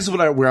 This is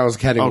where I was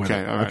heading.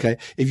 Okay. All right. Okay.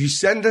 If you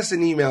send us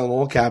an email in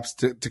all caps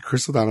to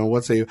Chris Lodondo,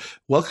 what say you?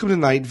 Welcome to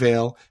Night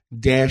Vale -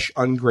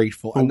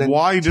 ungrateful. And then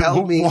why does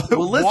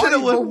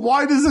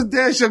a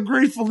dash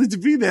ungrateful need to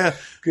be there?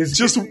 Because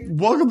just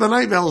welcome to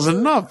Night Vale is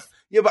enough.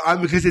 Yeah,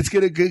 but because it's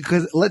gonna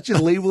because let's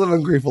just label it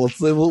ungrateful. Let's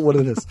label it what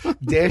it is.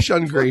 -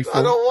 ungrateful.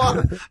 I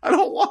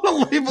don't want to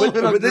label it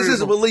ungrateful. But this is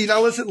you're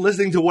not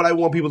listening to what I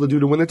want people to do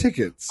to win the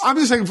tickets. I'm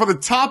just saying for the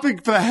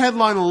topic, for the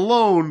headline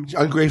alone,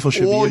 ungrateful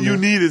should be all you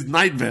need is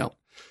Night Vale.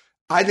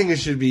 I think it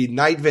should be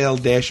Night Vale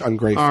 -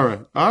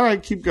 ungrateful. All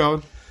right, keep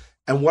going.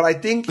 And what I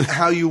think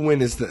how you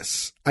win is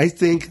this. I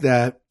think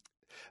that,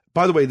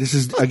 by the way, this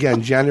is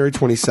again January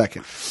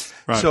 22nd.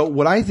 Right. So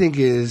what I think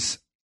is.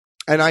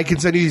 And I can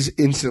send these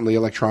instantly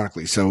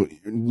electronically, so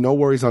no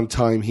worries on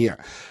time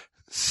here.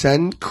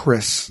 Send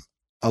Chris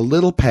a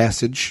little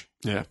passage,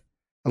 a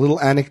little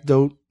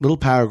anecdote, little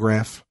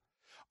paragraph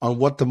on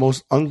what the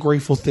most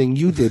ungrateful thing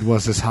you did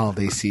was this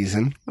holiday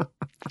season.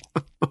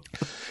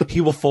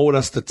 He will forward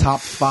us the top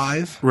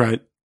 5.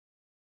 Right.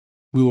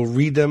 We will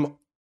read them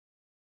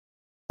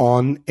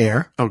on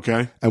air.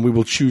 Okay. And we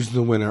will choose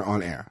the winner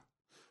on air.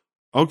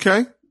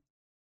 Okay.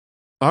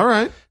 All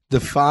right.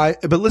 But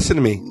listen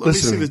to me. Let me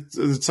see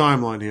the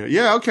timeline here.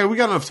 Yeah, okay, we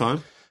got enough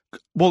time.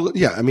 Well,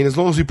 yeah, I mean, as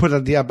long as we put it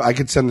on the app, I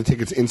could send the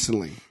tickets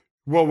instantly.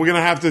 Well, we're going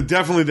to have to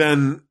definitely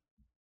then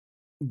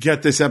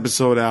get this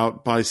episode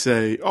out by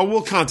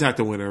we'll contact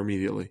the winner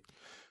immediately.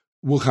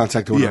 We'll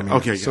contact the winner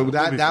immediately. Okay. So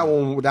that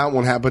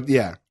won't happen, but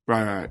yeah.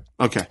 Right.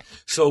 Okay.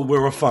 So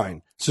we're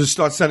fine. So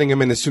start sending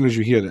them in as soon as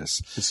you hear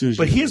this.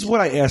 But here's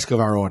what I ask of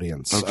our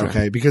audience,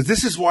 okay? Because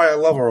this is why I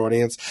love our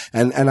audience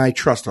and I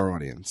trust our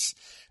audience.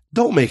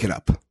 Don't make it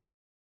up.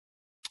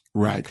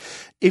 Right.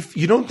 If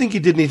you don't think you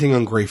did anything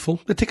ungrateful,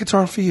 the tickets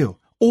aren't for you.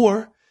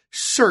 Or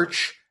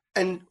search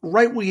and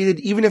write what you did,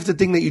 even if the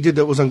thing that you did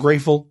that was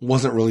ungrateful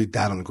wasn't really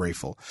that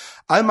ungrateful.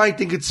 I might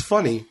think it's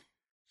funny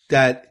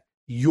that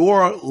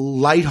your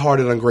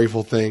lighthearted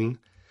ungrateful thing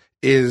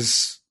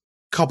is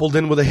coupled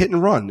in with a hit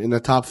and run in the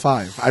top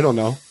 5. I don't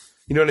know.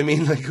 You know what I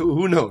mean? Like,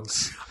 who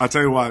knows? I'll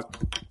tell you what,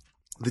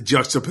 the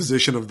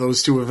juxtaposition of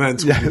those two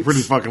events would be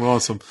pretty fucking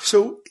awesome.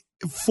 So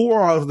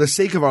for the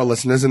sake of our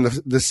listeners and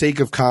the sake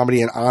of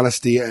comedy and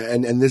honesty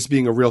and this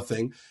being a real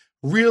thing,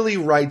 really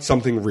write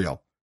something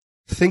real.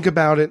 Think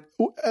about it.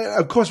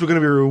 Of course, we're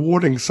going to be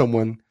rewarding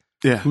someone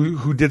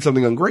who did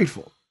something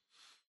ungrateful.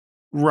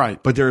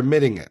 Right. But they're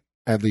admitting it,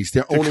 at least.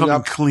 They're owning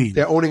up clean.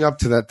 They're owning up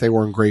to that they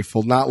were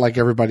ungrateful, not like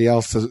everybody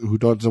else who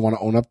doesn't want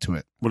to own up to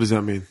it. What does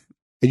that mean?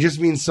 It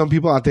just means some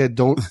people out there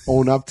don't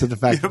own up to the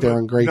fact that they're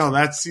ungrateful. No,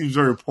 that seems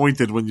very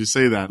pointed when you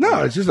say that.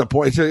 No, it's just a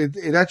point.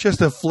 That's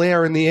just a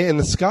flare in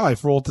the sky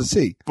for all to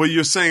see. But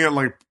you're saying it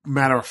like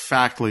matter of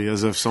factly,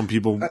 as if some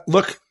people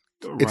look.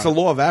 It's a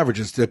law of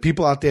averages. There are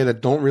people out there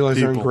that don't realize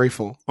they're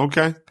ungrateful.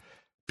 Okay,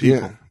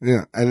 people.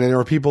 Yeah, and then there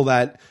are people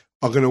that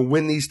are going to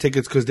win these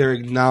tickets because they're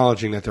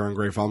acknowledging that they're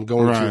ungrateful. I'm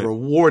going to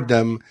reward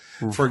them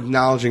for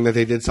acknowledging that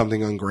they did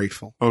something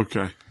ungrateful.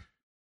 Okay.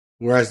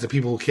 Whereas the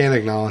people who can't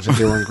acknowledge that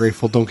they were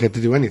ungrateful don't get to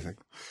do anything.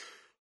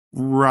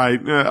 Right.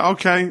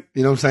 Okay.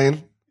 You know what I'm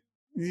saying?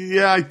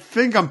 Yeah, I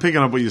think I'm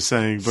picking up what you're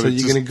saying. But so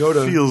you're going to go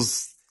to...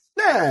 feels...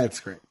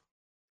 That's great.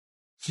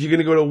 So you're going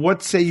to go to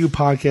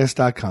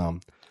whatsayyoupodcast.com.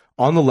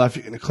 On the left,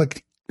 you're going to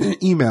click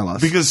email us.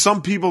 Because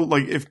some people,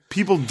 like, if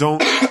people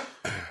don't...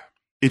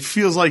 It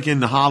feels like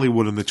in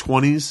Hollywood in the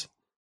 20s,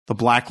 the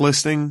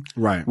blacklisting,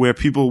 right, where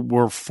people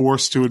were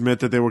forced to admit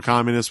that they were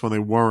communists when they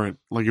weren't.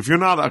 Like, if you're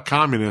not a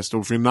communist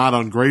or if you're not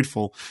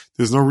ungrateful,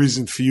 there's no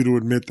reason for you to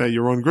admit that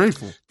you're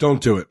ungrateful.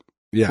 Don't do it.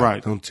 Yeah,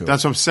 right. Don't do it.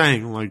 That's what I'm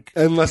saying. Like,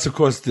 unless, of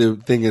course, the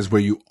thing is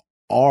where you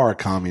are a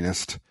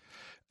communist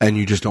and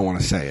you just don't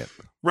want to say it.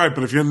 Right,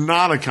 but if you're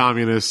not a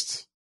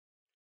communist,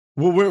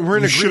 well, we're in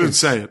agreement. You shouldn't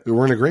say it.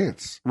 We're in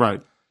agreement.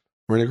 Right.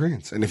 We're in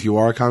agreement. And if you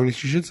are a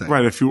communist, you should say it.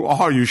 Right. If you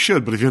are, you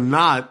should. But if you're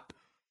not,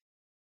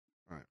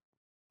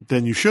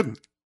 then you shouldn't.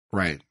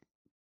 Right.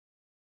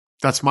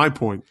 That's my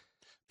point.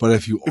 But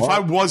if I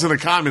wasn't a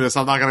communist,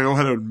 I'm not going to go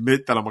ahead and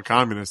admit that I'm a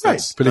communist.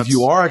 Right. But if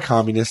you are a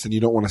communist and you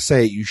don't want to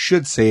say it, you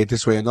should say it.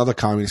 This way another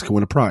communist can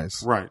win a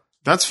prize. Right.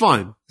 That's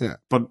fine. Yeah.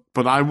 But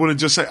I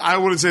wouldn't say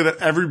that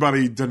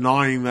everybody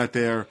denying that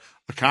they're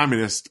a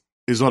communist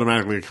is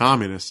automatically a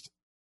communist.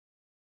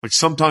 Like,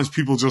 sometimes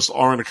people just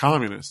aren't a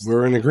communist.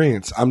 We're in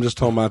agreement. I'm just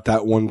talking about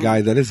that one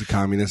guy that is a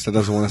communist that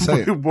doesn't want to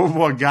say it.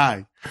 What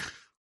guy?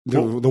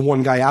 The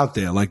one guy out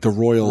there, like the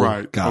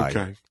royal guy.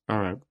 Okay. All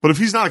right. But if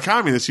he's not a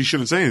communist, he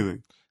shouldn't say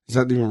anything. Is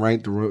that even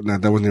right? No,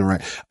 that wasn't even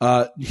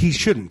right. He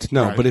shouldn't.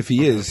 No, right. But if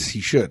he is,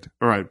 he should.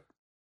 All right.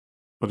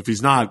 But if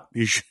he's not,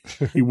 he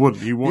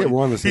wouldn't. He wouldn't. Yeah,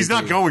 we're on the same page.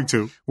 not going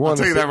to. I'll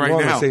tell you that right now.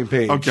 We're on the same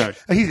page. Okay.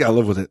 He's got to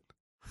live with it.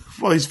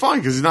 Well, he's fine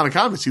because he's not a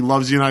communist. He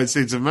loves the United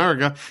States of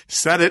America.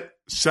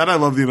 Said I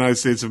love the United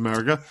States of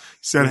America.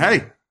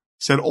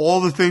 Said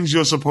all the things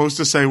you're supposed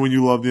to say when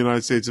you love the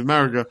United States of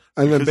America.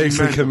 And then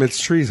basically commits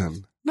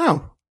treason.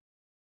 No.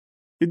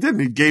 He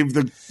didn't. He gave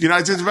the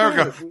United States of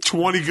America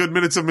 20 good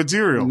minutes of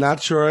material.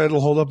 Not sure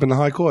it'll hold up in the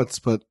high courts,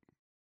 but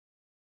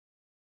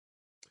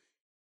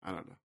I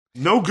don't know.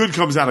 No good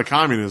comes out of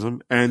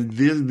communism, and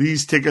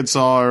these tickets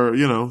are,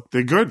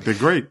 they're good. They're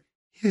great.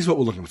 Here's what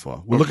we're looking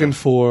for. We're looking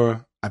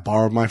for, I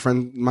borrowed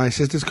my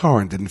sister's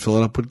car and didn't fill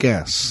it up with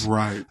gas.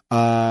 Right.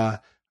 My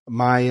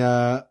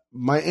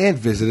aunt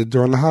visited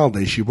during the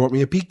holidays. She brought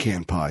me a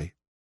pecan pie.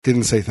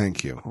 Didn't say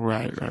thank you.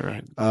 Right.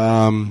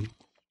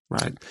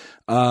 Right.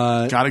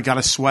 Got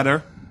a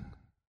sweater.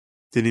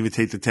 Didn't even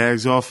take the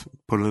tags off.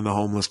 Put it in the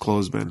homeless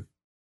clothes bin.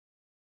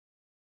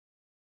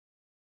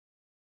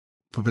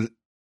 But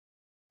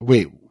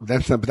wait,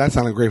 that's not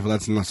ungrateful.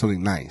 That's not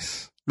something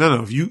nice.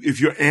 No. If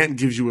your aunt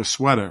gives you a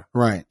sweater,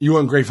 right? You're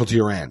ungrateful to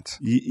your aunt.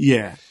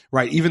 Yeah.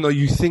 Right. Even though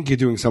you think you're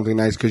doing something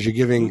nice because you're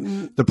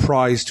giving the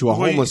prize to a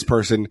homeless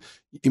person,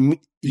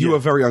 you are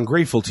very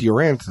ungrateful to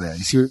your aunt there.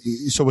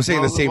 So we're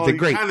saying the same thing.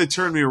 Great. You kind of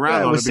turned me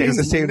around on we're it saying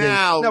the same thing.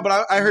 No,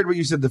 but I heard what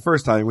you said the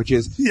first time, which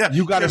is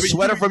you got a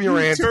sweater from your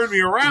aunt. You turned me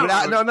around.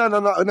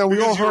 No.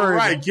 We all heard.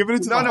 Right. Give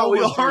it to the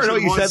we all heard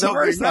what you said the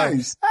first time.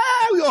 Nice.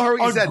 We we all heard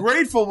what you said.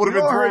 Ungrateful would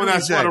have been throwing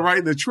that sweater right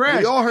in the trash.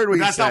 We all heard what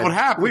you said. That's not what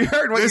happened. We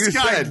heard what you said. This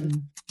guy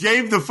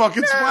gave the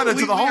fucking sweater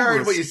to the homeless. We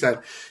heard what you said.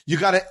 You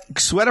got a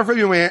sweater from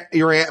your aunt,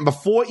 and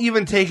before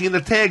even taking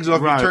the tags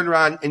off, you turned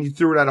around and you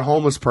threw it at a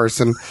homeless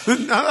person.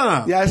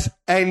 No. Yes,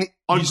 and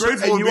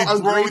ungrateful would be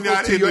throwing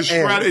that in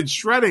the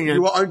shredding it.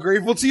 You were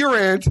ungrateful to your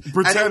aunt, and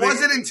it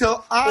wasn't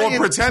until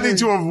pretending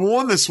to have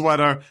worn the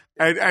sweater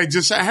and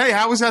just say, "Hey,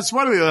 how was that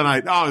sweater the other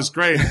night? Oh, it was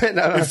great.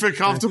 It fit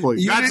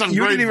comfortably." You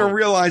didn't even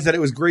realize that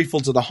it was grateful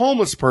to the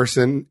homeless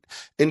person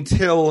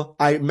until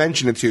I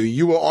mentioned it to you.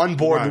 You were on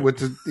board with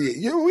the.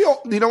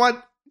 You know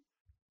what?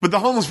 But the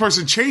homeless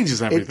person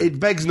changes everything. It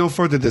begs no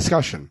further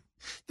discussion.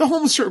 The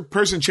homeless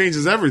person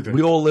changes everything.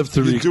 We all lived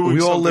through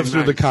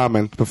the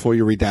comment before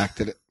you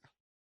redacted it.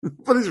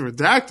 What is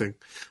redacting?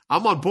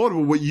 I'm on board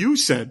with what you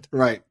said.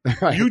 Right.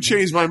 You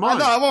changed my mind.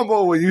 No, I'm on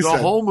board with what you said.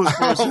 The homeless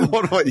person.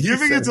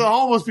 Giving it to the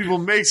homeless people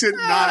makes it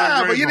not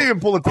ungrateful. But you didn't even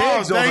pull the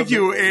tags off. Thank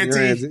you,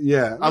 Auntie.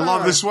 Yeah. I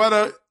love the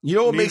sweater. You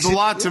know what means a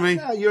lot to me?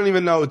 You don't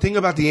even know. Think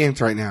about the aunt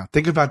right now.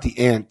 Think about the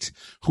aunt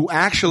who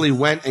actually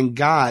went and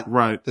got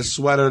the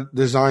sweater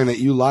design that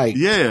you liked.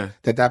 Yeah.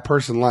 That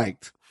person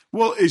liked.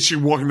 Well, is she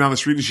walking down the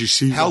street and she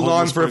sees held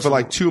on for it for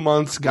like 2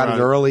 months, got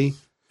it early.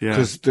 Yeah.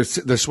 Because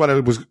the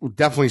sweater was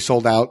definitely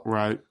sold out.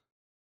 Right.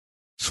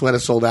 Sweater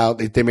sold out.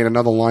 They made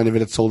another line of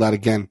it. It sold out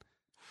again.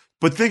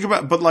 But think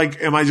about,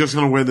 am I just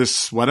going to wear this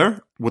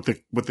sweater with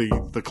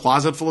the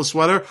closet full of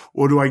sweater,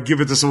 or do I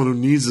give it to someone who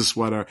needs the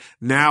sweater?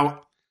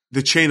 Now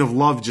the chain of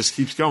love just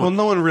keeps going. Well,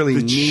 no one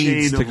really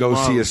needs to go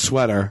see a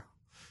sweater.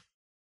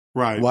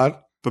 Right.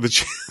 What? But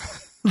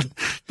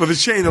the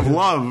chain of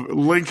love,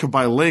 link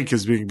by link,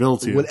 is being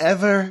built here.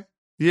 Whatever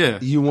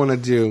you want to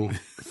do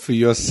for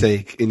your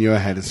sake in your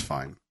head is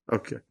fine.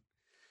 Okay.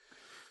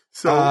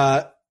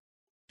 So,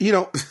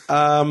 you're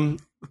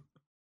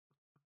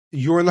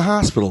in the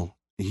hospital.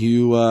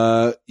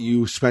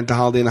 You spent the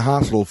holiday in the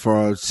hospital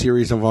for a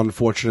series of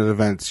unfortunate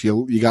events.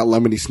 You got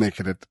lemony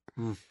snicket it.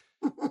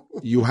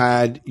 You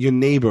had your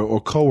neighbor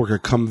or coworker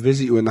come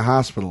visit you in the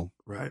hospital.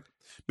 Right.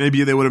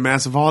 Maybe they would have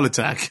massive heart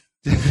attack.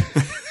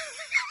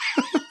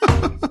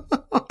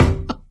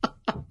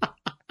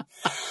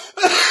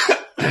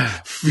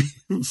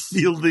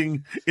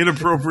 Fielding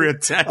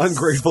inappropriate texts.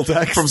 Ungrateful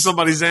text. From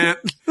somebody's aunt.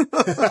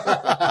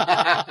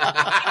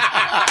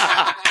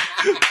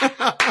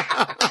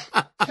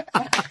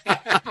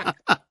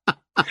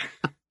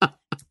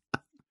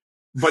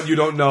 But you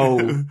don't know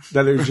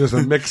that it was just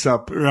a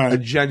mix-up, a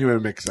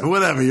genuine mix-up.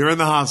 Whatever, you're in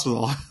the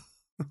hospital.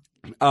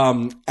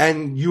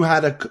 And you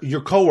had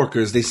your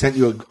coworkers, they sent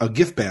you a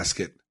gift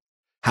basket.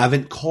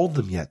 Haven't called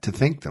them yet to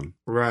thank them.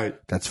 Right.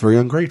 That's very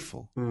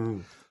ungrateful.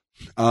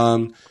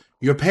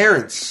 Your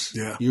parents,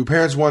 your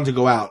parents wanted to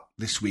go out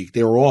this week.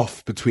 They were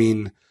off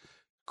between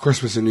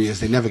Christmas and New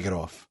Year's. They never get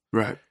off.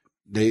 Right.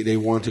 They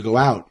wanted to go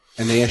out,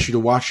 and they asked you to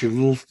watch your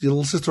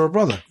little sister or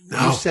brother.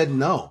 No. You said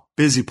no.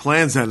 Busy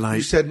plans that night.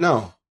 You said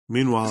no.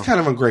 Meanwhile, it's kind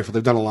of ungrateful.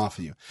 They've done a lot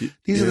for you.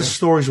 These are the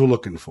stories we're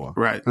looking for.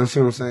 Right. You know what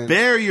I'm saying?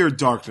 Bear your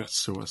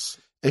darkness to us.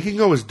 It can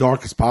go as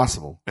dark as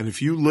possible. And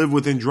if you live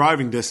within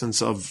driving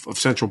distance of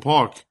Central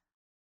Park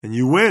and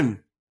you win,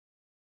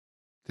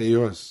 they're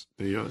yours.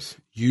 They're yours.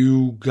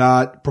 You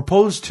got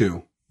proposed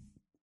to.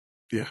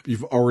 Yeah.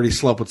 You've already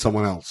slept with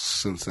someone else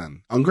since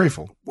then.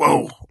 Ungrateful.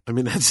 Whoa. I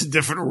mean, that's a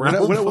different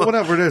realm.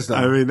 Whatever it is, though.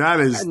 I mean, that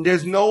is. And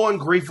there's no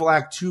ungrateful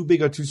act too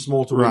big or too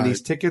small to win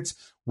these tickets.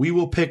 We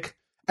will pick.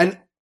 And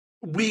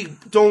we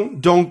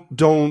don't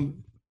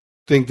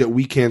think that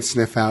we can't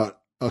sniff out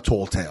a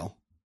tall tale.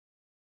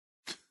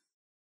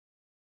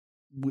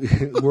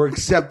 We're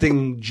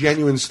accepting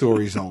genuine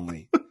stories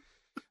only.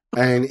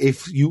 And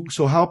if you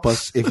help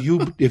us, if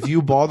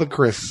you bother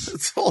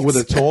Chris with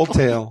a tall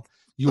tale,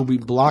 you'll be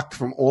blocked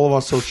from all of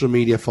our social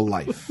media for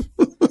life.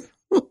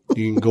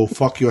 You can go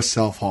fuck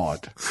yourself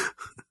hard.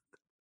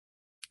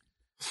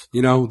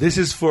 You know, this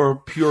is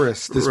for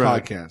purists, this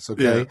podcast,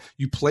 okay? Yeah.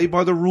 You play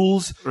by the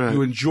rules,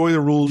 you enjoy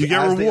the rules. You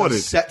get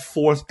rewarded. Set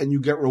forth and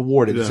you get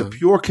rewarded. Yeah. It's a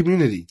pure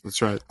community.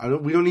 That's right.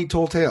 We don't need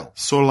tall tales.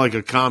 Sort of like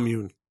a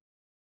commune.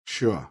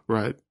 Sure.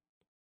 Right.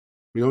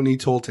 We don't need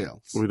tall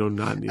tales. We do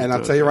not need And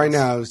I'll tell you right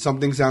now, if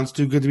something sounds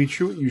too good to be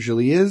true, it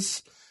usually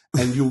is.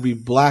 And you'll be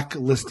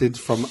blacklisted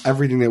from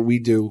everything that we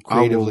do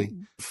creatively. I will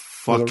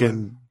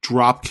fucking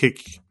drop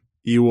kick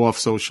you off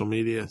social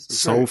media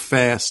so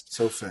fast.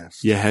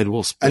 Your head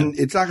will spin. And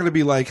it's not going to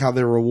be like how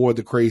they reward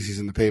the crazies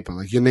in the paper.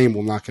 Like your name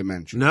will not get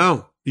mentioned.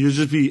 No. You'll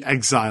just be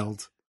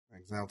exiled.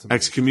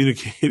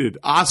 Excommunicated,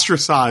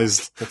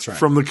 ostracized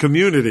from the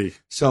community.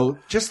 So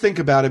just think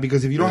about it,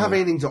 because if you don't have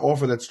anything to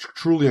offer that's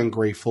truly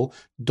ungrateful,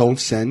 don't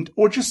send,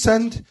 or just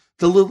send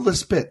the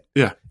littlest bit.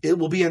 Yeah. It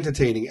will be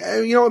entertaining.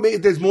 And you know,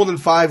 if there's more than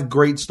 5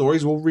 great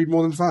stories, we'll read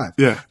more than 5.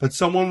 Yeah. But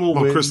someone will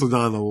win Chris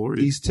Lodano will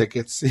read these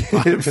tickets.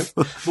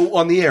 Well,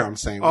 on the air, I'm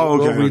saying.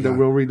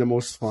 We'll read the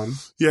most fun.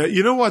 Yeah.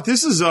 You know what?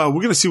 This is, we're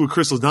going to see what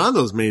Chris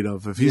Lodano's made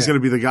of. If he's going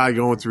to be the guy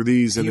going through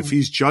these, and if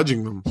he's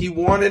judging them. He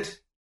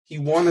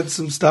wanted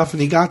some stuff,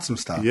 and he got some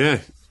stuff. Yeah.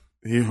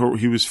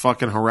 He was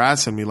fucking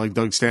harassing me like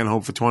Doug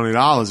Stanhope for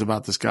 $20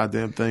 about this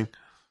goddamn thing.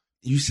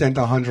 You sent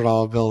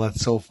 $100 bill.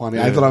 That's so funny.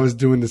 Yeah. I thought I was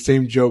doing the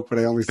same joke, but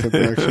I only sent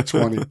the extra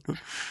 20.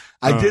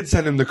 I did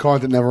send him the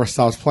card that never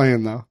stops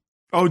playing, though.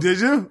 Oh, did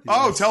you? Yes.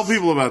 Oh, tell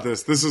people about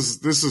this. This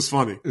is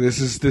funny. This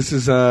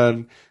is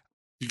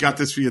you got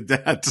this for your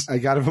dad. I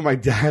got it for my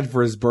dad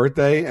for his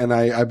birthday, and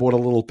I bought a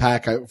little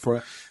pack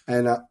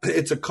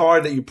it's a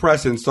card that you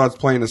press and it starts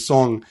playing a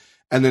song,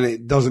 and then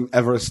it doesn't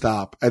ever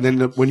stop. And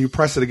then when you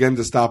press it again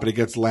to stop it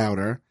gets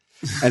louder,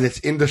 and it's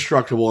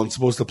indestructible and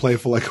supposed to play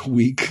for like a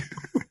week.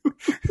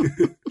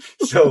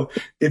 So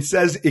it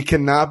says it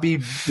cannot be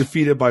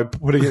defeated by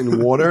putting it in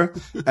water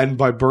and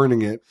by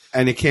burning it,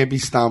 and it can't be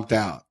stomped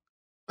out.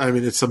 I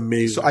mean, it's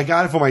amazing. So I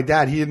got it for my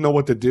dad. He didn't know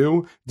what to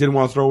do, didn't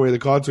want to throw away the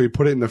card, so he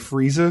put it in the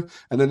freezer,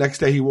 and the next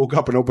day he woke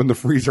up and opened the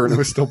freezer and it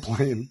was still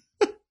playing.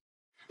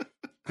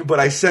 But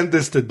I sent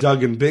this to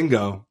Doug and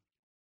Bingo.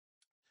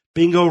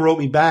 Bingo wrote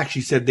me back.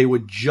 She said they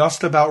were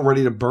just about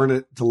ready to burn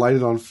it, to light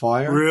it on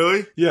fire.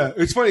 Really? Yeah.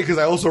 It's funny because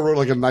I also wrote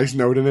like a nice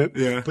note in it.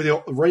 Yeah. But they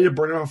were ready to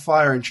burn it on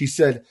fire, and she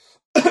said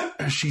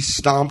she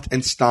stomped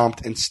and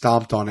stomped and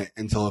stomped on it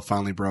until it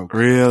finally broke.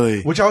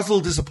 Really? Which I was a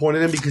little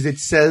disappointed in because it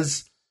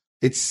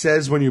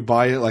says when you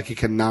buy it, like, it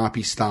cannot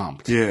be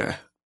stomped. Yeah.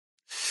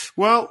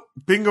 Well,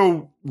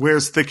 Bingo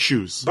wears thick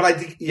shoes. But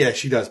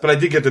she does. But I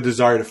did get the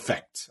desired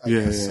effect. I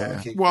guess.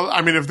 Yeah. Well,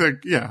 I mean, if they're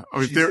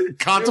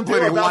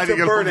contemplating lighting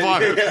it on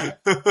fire. Yeah.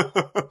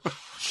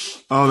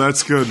 Oh,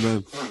 that's good,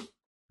 man.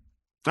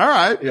 All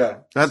right. Yeah.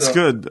 That's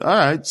good. All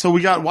right. So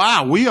we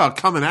are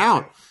coming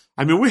out.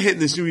 I mean, we're hitting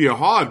this new year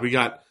hard. We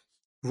got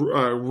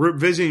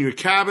visiting your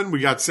cabin. We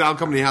got Sal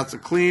coming to your house to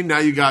clean. Now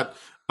you got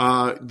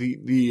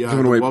the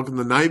Welcome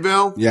to Night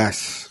Vale.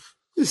 Yes.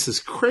 This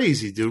is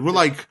crazy, dude. We're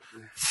like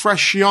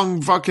fresh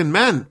young fucking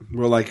men.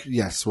 We're like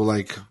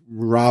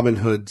Robin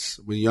Hoods.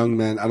 We're young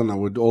men. I don't know.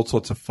 With all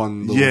sorts of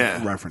fun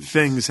little references.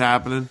 Things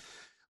happening.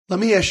 Let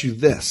me ask you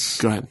this.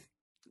 Go ahead.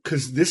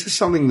 Because this is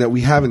something that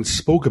we haven't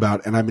spoke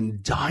about, and I've been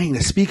dying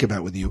to speak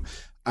about with you.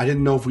 I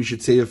didn't know if we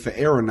should save it for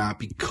air or not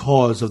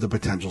because of the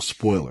potential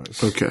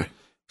spoilers. Okay.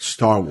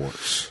 Star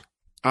Wars.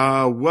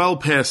 Well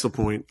past the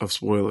point of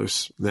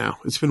spoilers now.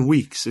 It's been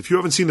weeks. If you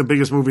haven't seen the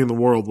biggest movie in the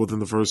world within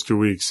the first 2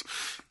 weeks,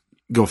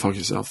 go fuck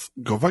yourself.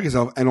 Go fuck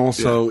yourself. And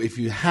also, if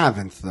you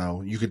haven't,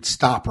 though, you could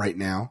stop right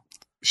now.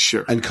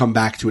 Sure. And come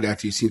back to it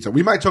after you've seen stuff.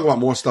 We might talk about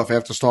more stuff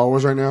after Star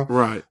Wars right now.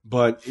 Right.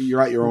 But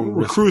you're at your own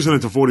risk. We're cruising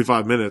into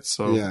 45 minutes,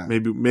 so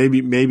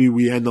maybe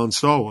we end on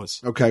Star Wars.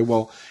 Okay,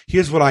 well,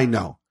 here's what I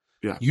know.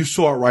 Yeah. You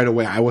saw it right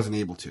away. I wasn't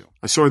able to.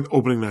 I saw it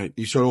opening night.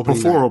 You saw it opening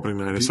Before night? Opening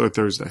night. I saw it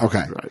Thursday.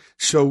 Okay. Right.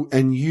 So,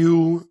 and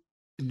you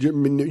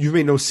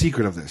made no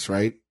secret of this,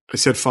 right? I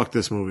said, fuck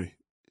this movie.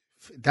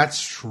 That's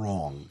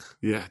strong.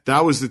 Yeah.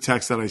 That was the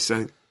text that I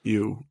sent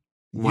you.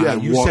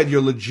 You said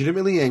you're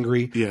legitimately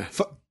angry. Yeah.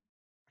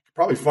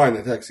 Probably find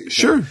the text.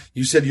 Sure.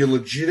 You said you're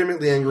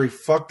legitimately angry.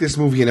 Fuck this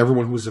movie and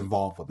everyone who's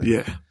involved with it.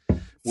 Yeah.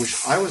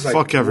 Which I was like,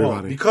 fuck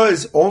everybody.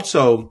 Because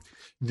also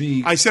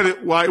I said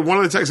it. One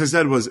of the texts I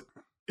said was,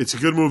 "It's a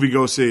good movie.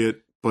 Go see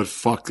it." But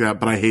fuck that.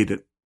 But I hate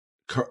it.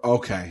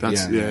 Okay.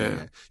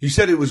 Yeah. You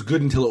said it was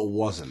good until it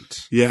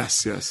wasn't.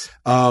 Yes.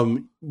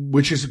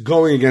 Which is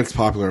going against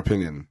popular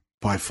opinion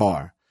by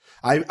far.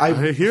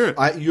 I hear it.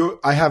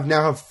 I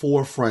have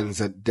 4 friends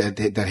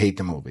that hate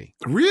the movie.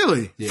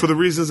 Really? Yeah. For the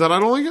reasons that I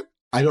don't like it?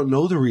 I don't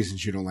know the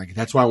reasons you don't like it.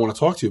 That's why I want to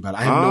talk to you about it.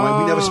 I have no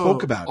idea. We never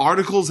spoke about it.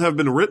 Articles have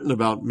been written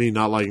about me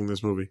not liking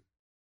this movie.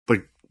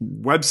 Like,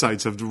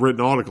 websites have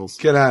written articles.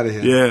 Get out of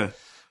here. Yeah.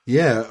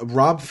 Yeah.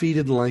 Rob Fee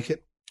didn't like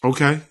it.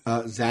 Okay.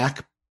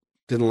 Zach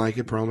didn't like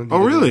it. Perlman.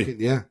 Oh, really? Like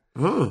yeah.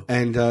 Huh.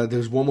 And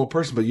there's one more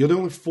person, but you're the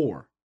only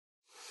 4.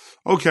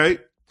 Okay.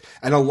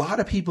 And a lot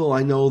of people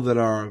I know that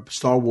are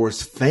Star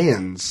Wars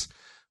fans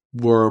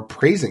were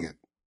praising it.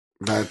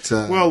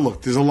 Well,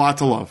 look, there's a lot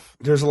to love.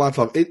 There's a lot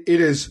to love. It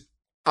is.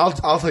 I'll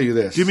tell you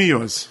this. Give me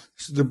yours.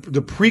 The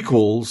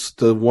prequels,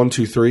 the 1,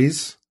 2,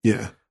 3s.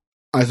 Yeah.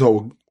 I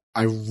thought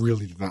I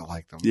really did not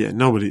like them. Yeah,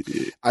 nobody.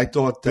 I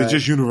thought that they're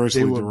just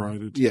universally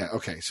derided. Yeah.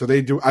 Okay. So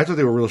they do. I thought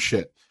they were real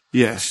shit.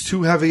 Yeah. It's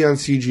too heavy on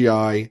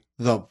CGI.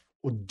 The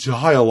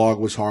dialogue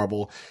was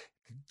horrible.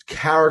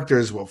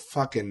 Characters were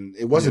fucking.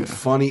 It wasn't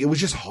funny. It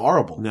was just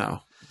horrible. No,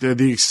 they're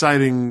the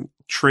exciting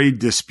trade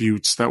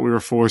disputes that we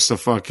were forced to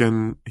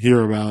fucking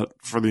hear about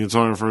for the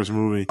entire first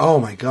movie. Oh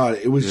my god,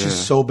 it was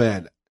just so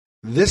bad.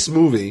 This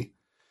movie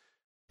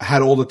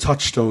had all the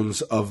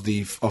touchstones of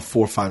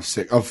 4, 5,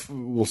 6.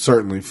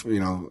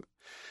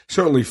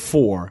 Certainly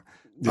 4,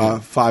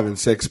 5, and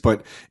 6.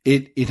 But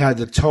it had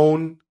the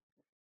tone.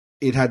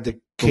 It had the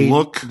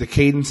look, the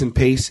cadence and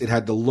pace. It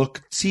had the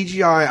look.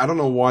 CGI. I don't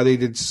know why they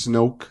did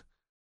Snoke.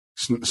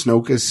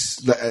 Snoke is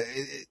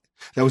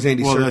that was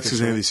Andy Serkis. Well, that's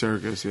his Andy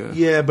Serkis, yeah.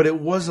 Yeah, but it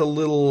was a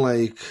little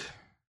like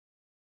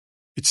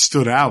it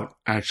stood out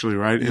actually,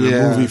 right? In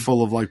a movie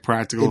full of like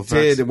practical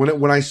effects. It did.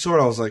 When I saw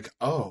it, I was like,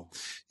 oh,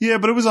 yeah.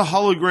 But it was a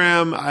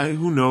hologram.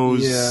 Who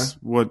knows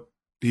what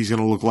he's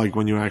going to look like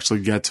when you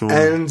actually get to him.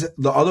 And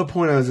the other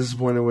point I was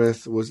disappointed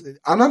with was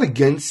I'm not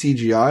against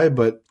CGI,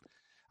 but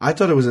I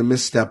thought it was a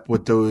misstep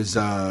with those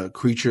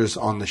creatures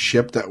on the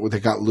ship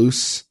that got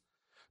loose.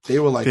 They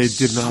were like they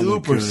did not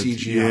look super good.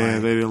 CGI. Yeah,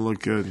 they didn't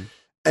look good.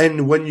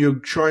 And when you're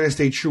trying to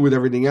stay true with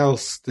everything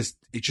else,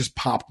 it just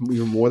popped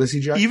even more, the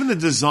CGI. Even the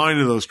design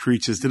of those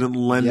creatures didn't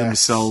lend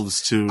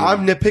themselves to...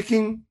 I'm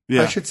nitpicking,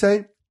 I should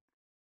say.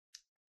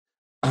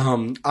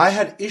 I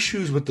had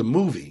issues with the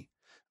movie,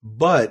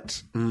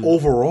 but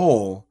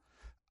overall,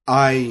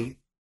 I'm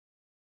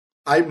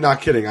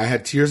not kidding. I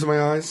had tears in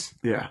my eyes.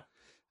 Yeah.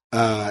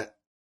 I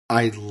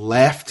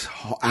laughed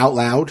out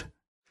loud.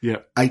 Yeah.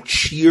 I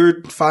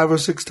cheered 5 or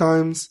 6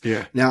 times.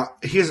 Yeah. Now,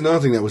 here's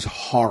another thing that was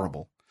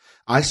horrible.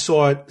 I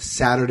saw it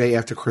Saturday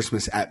after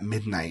Christmas at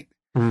midnight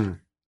in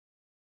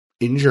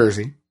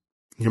Jersey,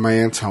 near my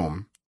aunt's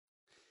home.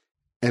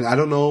 And I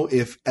don't know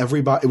if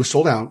everybody, it was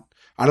sold out.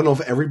 I don't know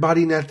if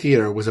everybody in that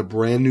theater was a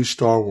brand new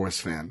Star Wars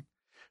fan,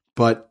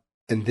 but,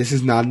 and this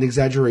is not an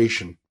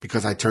exaggeration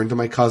because I turned to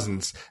my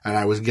cousins and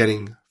I was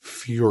getting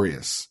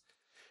furious.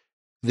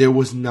 There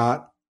was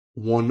not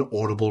one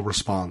audible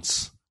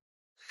response.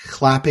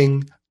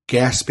 Clapping,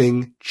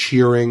 gasping,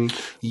 cheering,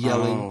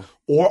 yelling,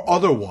 or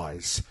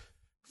otherwise.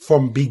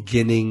 From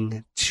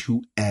beginning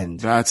to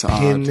end. That's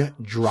Pin odd.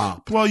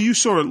 drop. Well, you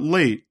saw it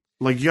late.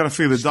 Like, you got to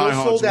figure the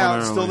diehards sold out.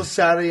 went early. Still the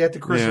Saturday after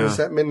Christmas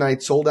at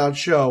midnight, sold out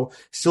show.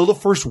 Still the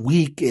first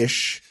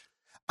week-ish.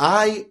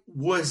 I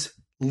was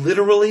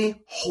literally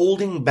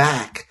holding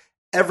back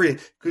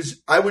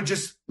because I would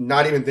just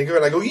not even think of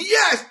it. I go,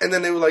 yes! And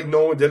then they were like,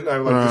 no one didn't. I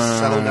would just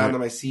settle down to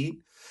my seat.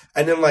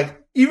 And then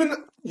even,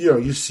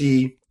 you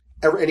see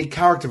any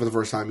character for the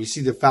first time. You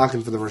see the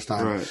Falcon for the first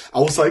time. Right. I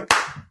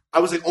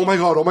was like, oh my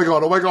God, oh my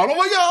God, oh my God, oh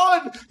my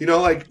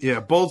God.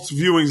 Yeah, both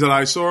viewings that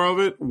I saw of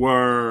it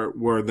were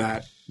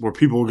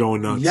people were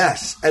going nuts.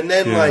 Yes. And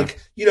then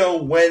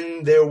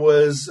when there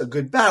was a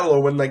good battle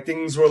or when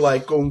things were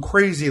going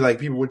crazy,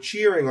 people were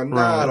cheering or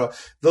not, or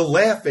the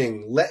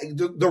laughing,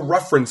 the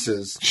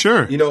references.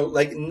 Sure.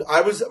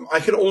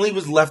 I could only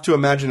was left to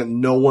imagine that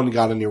no one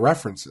got any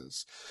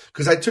references.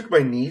 Cause I took my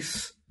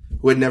niece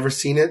who had never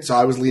seen it. So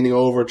I was leaning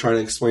over trying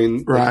to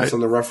explain some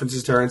of the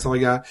references to her and stuff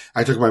like that.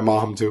 I took my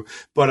mom too,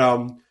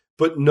 but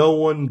no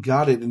one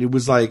got it. And it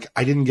was I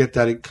didn't get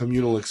that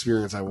communal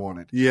experience I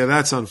wanted. Yeah,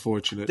 that's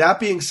unfortunate. That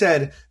being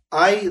said,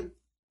 I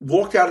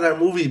walked out of that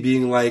movie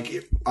being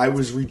I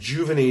was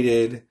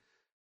rejuvenated.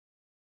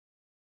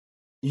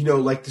 The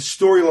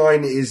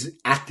storyline is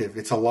active.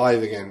 It's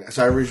alive again.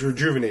 So I was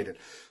rejuvenated.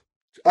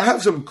 I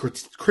have some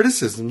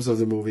criticisms of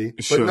the movie,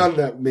 but none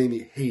that made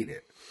me hate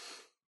it.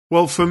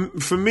 Well, for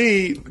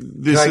me,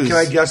 Can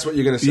I guess what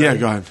you're going to say? Yeah,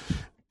 go ahead.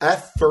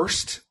 At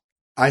first,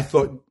 I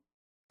thought,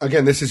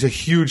 again, this is a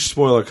huge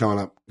spoiler coming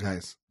up,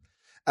 guys.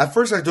 At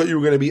first, I thought you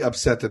were going to be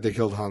upset that they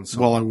killed Han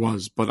Solo. Well, I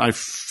was, but I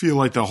feel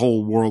like the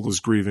whole world is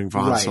grieving for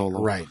Han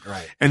Solo. Right.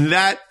 And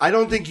that... I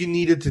don't think you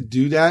needed to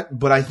do that,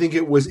 but I think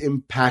it was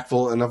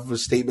impactful enough of a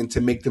statement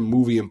to make the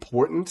movie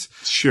important.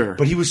 Sure.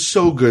 But he was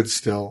so good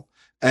still.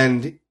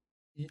 And...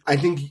 I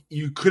think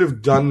you could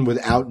have done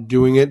without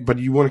doing it, but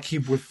you want to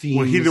keep with themes.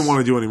 Well, he didn't want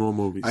to do any more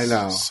movies. I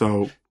know.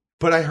 So,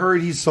 but I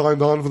heard he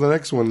signed on for the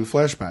next one in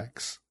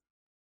flashbacks.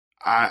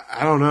 I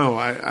don't know.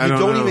 I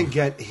don't even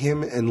get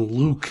him and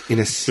Luke in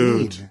a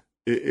scene. Dude,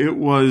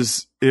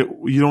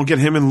 you don't get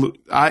him and Luke.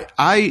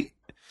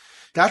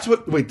 That's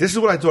what. Wait, this is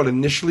what I thought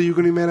initially you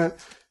were going to be mad at,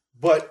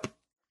 but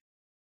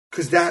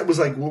because that was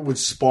what would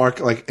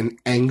spark an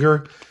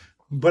anger.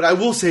 But I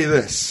will say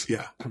this.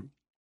 Yeah.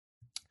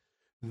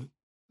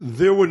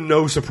 There were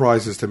no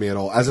surprises to me at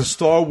all. As a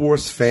Star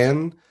Wars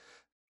fan,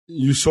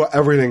 you saw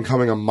everything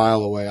coming a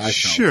mile away, I felt.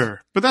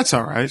 Sure, but that's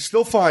all right.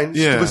 Still fine.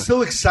 Yeah. It was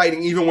still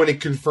exciting even when it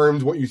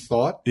confirmed what you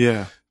thought.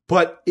 Yeah.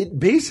 But it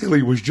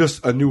basically was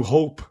just a new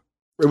hope.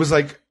 It was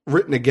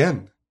written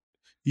again.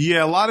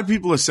 Yeah, a lot of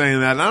people are saying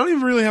that. And I don't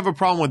even really have a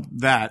problem with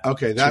that.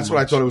 Okay, that's what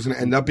I thought it was going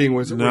to end up being.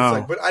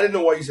 No. But I didn't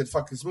know why you said,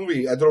 fuck this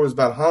movie. I thought it was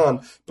about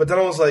Han. But then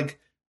I was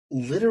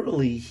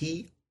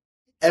literally,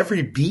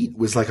 every beat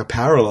was a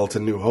parallel to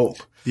New Hope.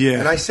 Yeah.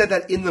 And I said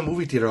that in the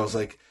movie theater. I was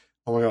like,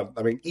 oh my God.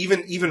 I mean,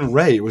 even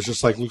Rey was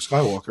just like Luke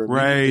Skywalker.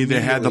 Rey, they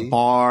had the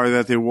bar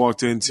that they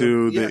walked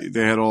into. Yeah.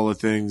 They had all the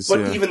things.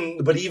 But even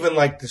the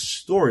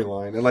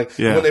storyline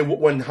and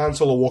when Han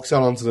Solo walks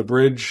out onto the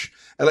bridge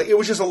and it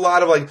was just a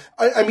lot of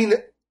I mean,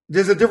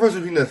 there's a difference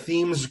between the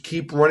themes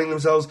keep running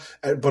themselves,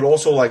 but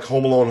also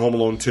Home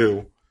Alone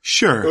 2.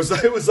 Sure.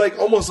 It was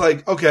almost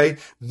okay,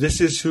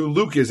 this is who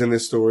Luke is in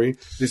this story.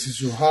 This is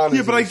who Han is.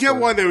 Yeah, but I get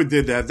why they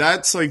did that.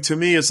 That's to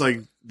me, it's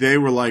they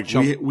were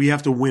we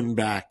have to win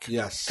back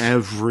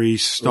every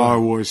Star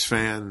Wars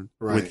fan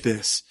with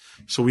this.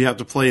 So we have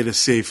to play it as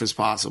safe as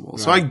possible. Right.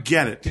 So I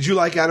get it. Did you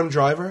like Adam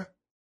Driver?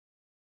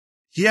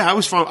 Yeah, I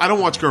was fun. I don't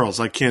watch girls.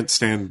 I can't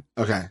stand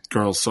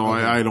girls, so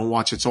I don't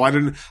watch it. So I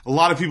didn't. A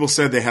lot of people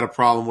said they had a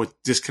problem with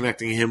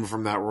disconnecting him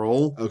from that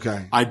role.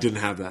 Okay, I didn't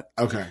have that.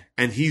 Okay,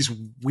 and he's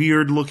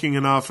weird looking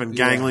enough and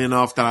gangly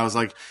enough that I was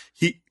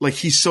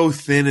he's so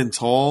thin and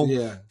tall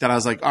that I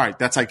was all right,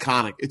 that's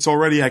iconic. It's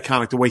already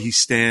iconic the way he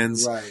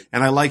stands,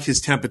 and I like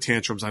his temper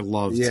tantrums. I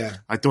loved. Yeah,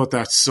 I thought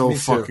that's so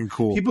fucking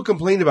cool. People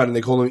complained about it and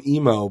they called him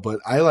emo, but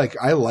I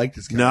liked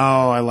this guy.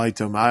 No, I liked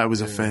him. I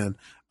was a fan.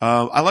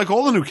 I like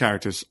all the new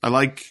characters. I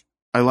like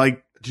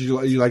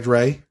You liked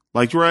Ray?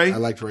 Liked Ray. I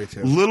liked Ray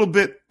too. A little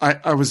bit.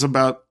 I was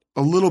about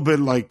a little bit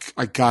like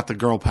I got the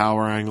girl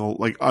power angle,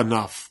 like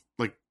enough.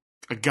 Like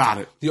I got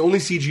it. The only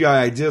CGI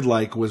I did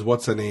like was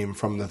what's her name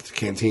from the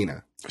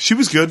cantina. She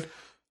was good.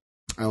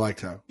 I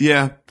liked her.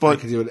 Yeah,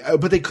 but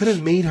they could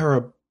have made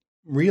her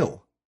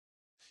real.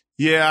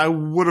 Yeah, I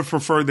would have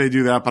preferred they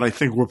do that, but I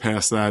think we're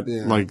past that.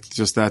 Yeah. Like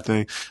just that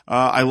thing.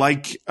 I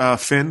like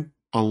Finn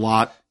a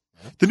lot.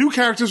 The new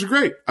characters are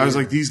great. I was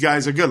like, these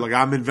guys are good. Like,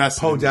 I'm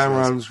invested. Poe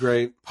Dameron's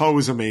great. Poe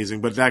is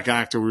amazing, but that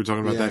actor we were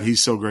talking about, that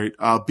he's so great.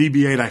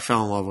 BB-8, I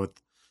fell in love with.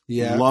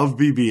 Yeah, love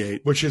BB-8,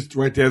 which is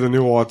right there, the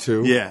new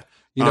R2. Yeah,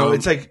 you know,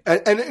 it's like,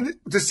 and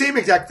the same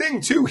exact thing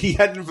too. He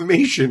had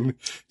information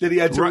that he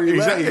had to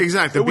relay.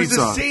 Exactly. It was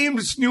the same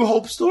New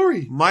Hope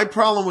story. My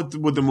problem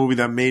with the movie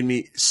that made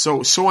me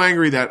so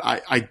angry that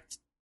I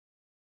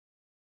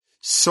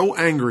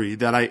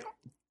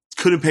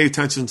couldn't pay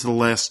attention to the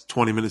last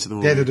 20 minutes of the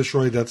movie. They had to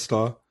destroy Death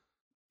Star.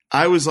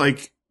 I was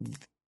like,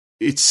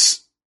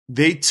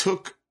 they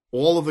took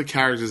all of the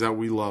characters that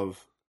we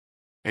love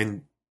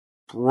and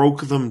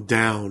broke them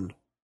down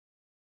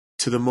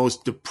to the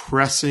most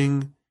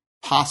depressing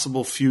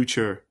possible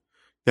future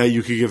that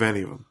you could give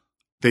any of them.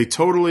 They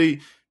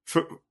totally,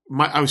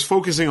 I was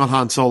focusing on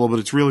Han Solo, but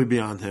it's really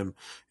beyond him.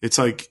 It's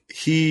like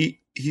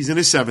he's in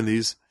his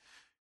 70s.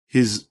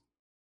 He's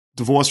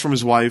divorced from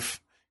his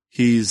wife.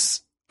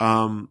 He's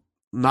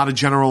not a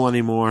general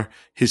anymore.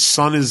 His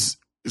son is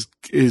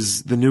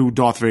the new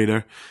Darth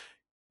Vader.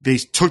 They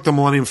took the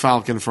Millennium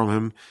Falcon from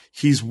him.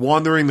 He's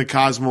wandering the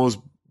cosmos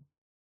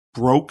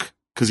broke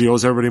because he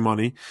owes everybody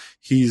money.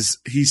 He's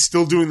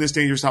still doing this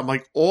dangerous stuff.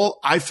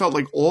 I felt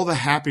like all the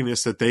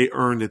happiness that they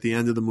earned at the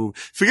end of the movie.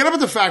 Forget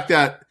about the fact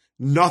that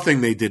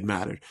nothing they did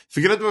mattered.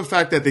 Forget about the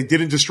fact that they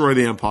didn't destroy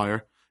the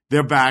Empire.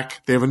 They're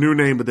back. They have a new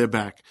name, but they're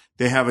back.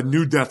 They have a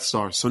new Death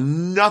Star. So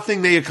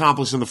nothing they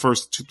accomplished in the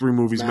first 3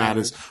 movies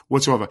matters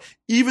whatsoever.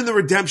 Even the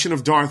redemption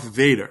of Darth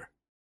Vader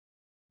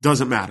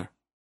doesn't matter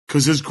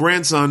because his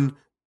grandson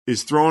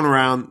is thrown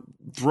around,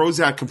 throws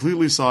that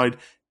completely aside,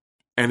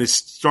 and is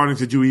starting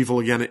to do evil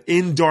again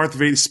in Darth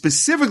Vader,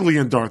 specifically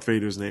in Darth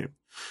Vader's name.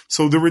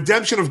 So the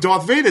redemption of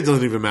Darth Vader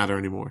doesn't even matter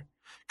anymore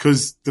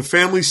because the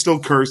family's still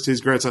cursed,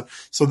 his grandson.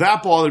 So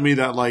that bothered me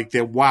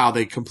that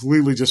they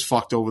completely just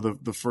fucked over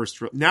the first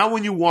trilogy. Now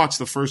when you watch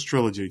the first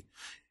trilogy,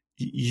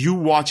 you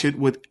watch it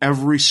with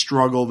every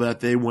struggle that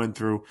they went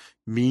through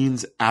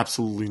means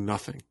absolutely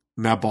nothing.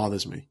 And that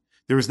bothers me.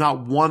 There is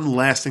not one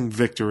lasting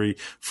victory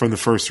from the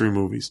first 3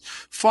 movies.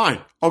 Fine.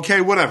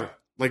 Okay, whatever.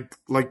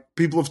 Like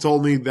people have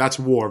told me that's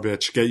war,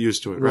 bitch. Get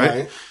used to it,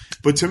 right?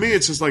 But to me,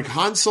 it's just like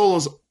Han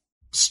Solo's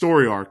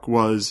story arc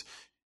was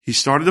he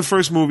started the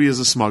first movie as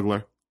a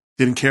smuggler,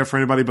 didn't care for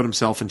anybody but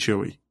himself and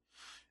Chewie.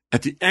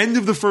 At the end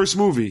of the first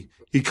movie,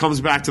 he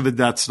comes back to the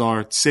Death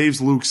Star,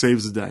 saves Luke,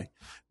 saves the day.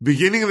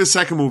 Beginning of the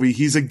second movie,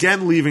 he's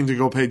again leaving to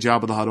go pay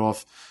Jabba the Hutt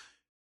off,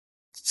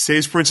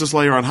 saves Princess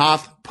Leia on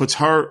Hoth, puts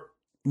her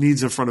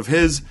needs in front of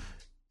his,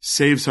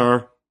 saves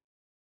her.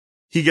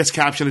 He gets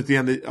captured at the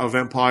end of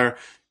Empire,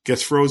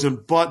 gets frozen,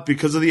 but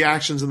because of the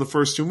actions in the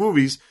first 2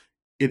 movies,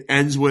 it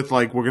ends with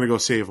we're going to go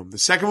save him. The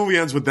second movie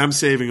ends with them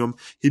saving him.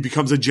 He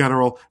becomes a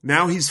general.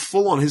 Now he's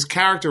full on. His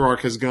character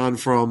arc has gone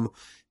from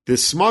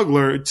this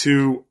smuggler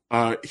to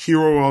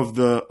hero of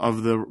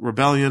the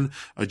rebellion,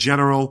 a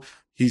general.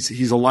 He's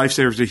a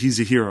lifesaver, so he's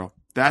a hero.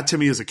 That to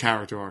me is a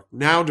character arc.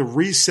 Now to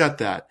reset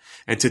that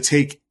and to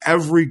take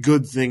every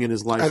good thing in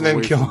his life and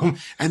then kill him.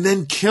 And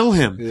then kill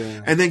him.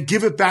 Yeah. And then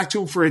give it back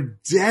to him for a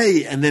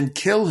day and then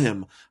kill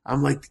him.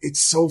 I'm like, it's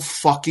so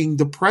fucking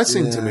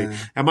depressing to me.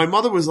 And my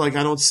mother was like,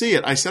 I don't see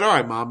it. I said, all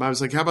right, Mom. I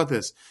was like, how about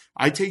this?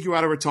 I take you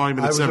out of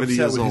retirement at 70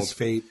 years old. His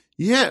fate.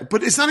 Yeah,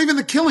 but it's not even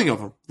the killing of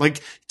him.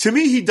 Like, to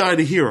me, he died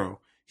a hero.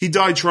 He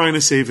died trying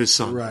to save his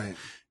son. Right.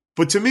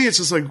 But to me, it's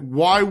just like,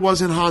 why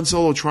wasn't Han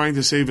Solo trying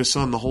to save his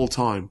son the whole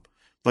time?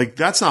 Like,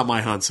 that's not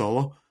my Han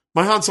Solo.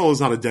 My Han Solo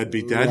is not a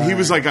deadbeat dad. Right. He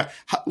was like,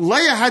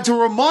 Leia had to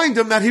remind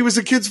him that he was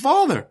a kid's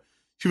father.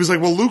 She was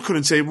like, well, Luke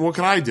couldn't save him. What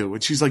can I do?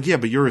 And she's like, yeah,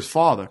 but you're his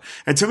father.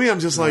 And to me, I'm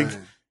just like,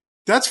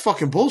 that's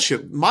fucking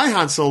bullshit. My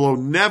Han Solo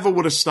never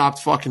would have stopped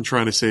fucking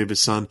trying to save his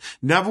son.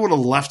 Never would have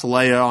left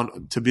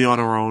Leia to be on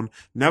her own.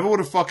 Never would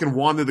have fucking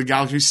wandered the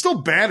galaxy. He's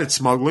still bad at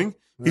smuggling.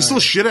 He's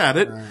still shit at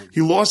it. Right. He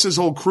lost his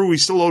whole crew. He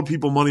still owed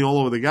people money all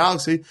over the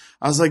galaxy.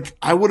 I was like,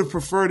 I would have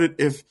preferred it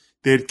if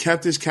they had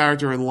kept his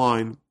character in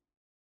line.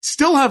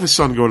 Still have his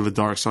son go to the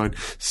dark side.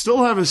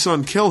 Still have his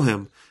son kill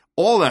him.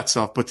 All that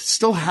stuff. But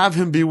still have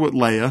him be with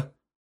Leia.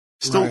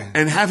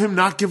 And have him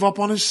not give up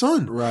on his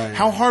son. Right.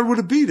 How hard would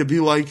it be to be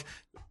like,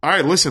 all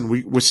right,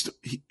 listen,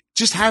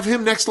 just have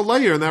him next to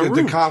Leia in that room.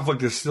 The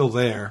conflict is still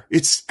there.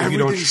 It's you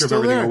don't strip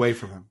everything away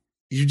from him.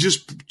 You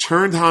just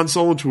turned Han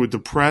Solo into a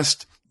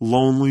depressed,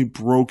 lonely,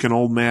 broken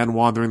old man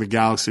wandering the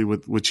galaxy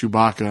with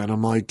Chewbacca. And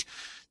I'm like,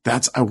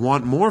 I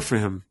want more for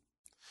him.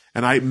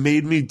 And it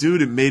made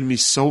me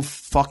so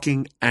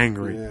fucking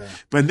angry. Yeah.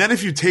 But then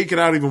if you take it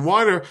out even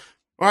wider,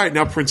 all right,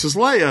 now Princess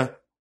Leia,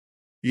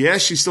 yeah,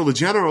 she's still the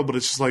general, but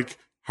it's just like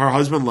her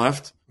husband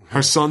left,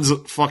 her son's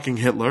fucking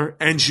Hitler,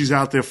 and she's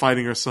out there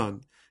fighting her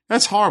son.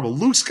 That's horrible.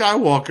 Luke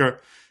Skywalker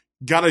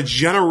got a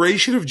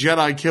generation of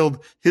Jedi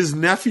killed. His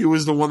nephew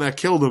is the one that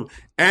killed him.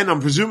 And I'm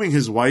presuming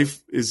his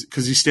wife is,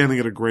 because he's standing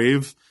at a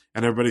grave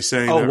and everybody's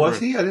saying. Oh, was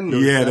he? I didn't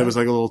know that. Yeah, there was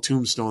like a little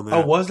tombstone there.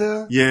 Oh, was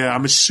there? Yeah,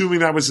 I'm assuming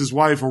that was his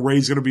wife and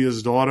Rey's going to be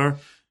his daughter.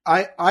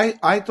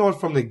 I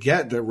thought from the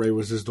get that Rey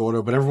was his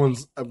daughter, but I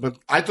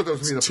thought that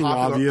was going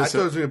to be I thought it was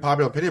going to be a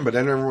popular opinion, but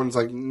then everyone's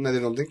like, no, they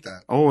don't think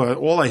that. Oh,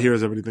 all I hear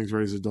is everybody thinks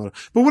Rey's his daughter.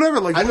 But whatever,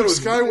 like Luke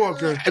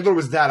Skywalker. I thought it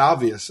was that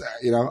obvious,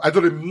 I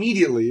thought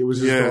immediately it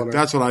was his daughter. Yeah,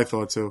 that's what I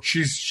thought too.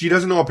 She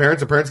doesn't know her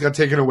parents. Her parents got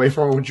taken away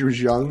from her when she was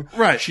young.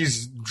 Right.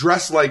 She's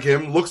dressed like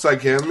him, looks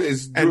like him,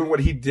 is doing what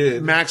he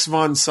did. Max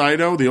von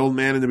Sydow, the old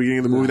man in the beginning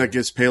of the movie that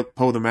gives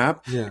Poe the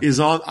map, is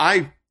on.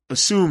 I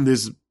assumed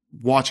is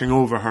watching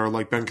over her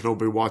like Ben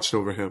Kenobi watched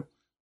over him.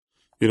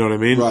 You know what I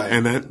mean? Right.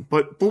 And that,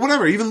 but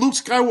whatever. Even Luke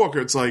Skywalker,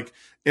 it's like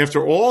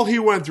after all he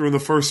went through in the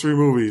first 3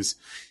 movies,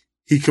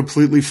 he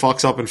completely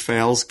fucks up and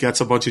fails,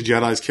 gets a bunch of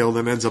Jedis killed,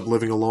 and ends up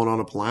living alone on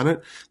a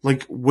planet.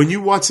 Like when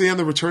you watch the end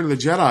of Return of the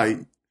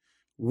Jedi,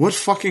 what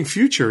fucking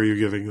future are you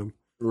giving him?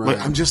 Right.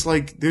 Like I'm just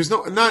like, there's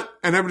no and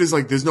everybody's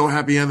like, there's no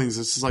happy endings.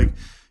 It's just like,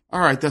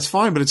 all right, that's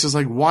fine, but it's just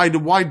like, why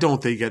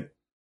don't they get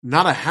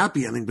not a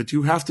happy ending, but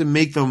you have to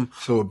make them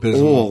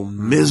all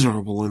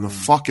miserable in the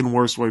fucking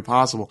worst way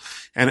possible.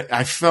 And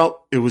I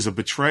felt it was a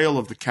betrayal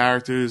of the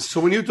characters.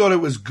 So when you thought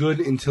it was good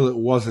until it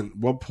wasn't,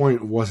 what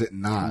point was it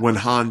not? When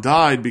Han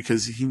died,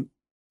 because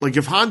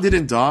if Han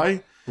didn't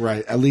die,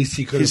 right, at least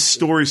he could. His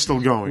story's still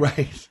going,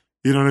 right?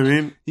 You know what I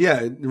mean?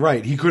 Yeah,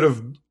 right. He could have.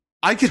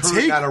 I could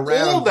take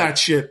all that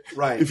shit,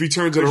 right? If he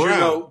turns it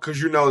around, because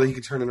you know that he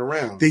could turn it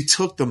around. They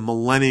took the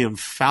Millennium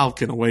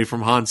Falcon away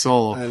from Han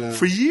Solo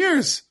for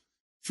years.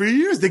 For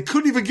years, they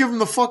couldn't even give him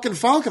the fucking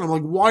Falcon. I'm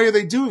like, why are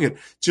they doing it?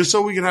 Just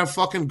so we can have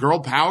fucking girl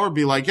power?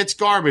 Be like, it's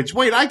garbage.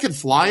 Wait, I can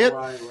fly it.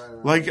 Right.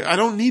 Like, I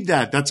don't need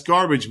that. That's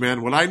garbage,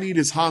 man. What I need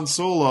is Han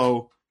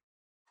Solo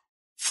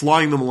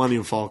flying the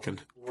Millennium Falcon.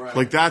 Right.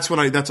 Like, that's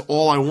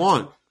all I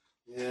want.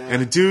 Yeah.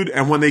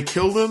 And when they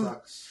killed him,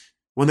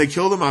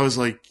 I was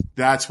like,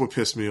 that's what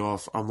pissed me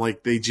off. I'm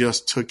like, they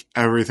just took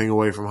everything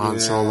away from Han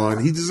Solo,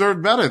 and he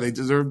deserved better. They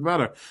deserved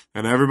better.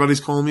 And everybody's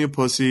calling me a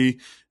pussy.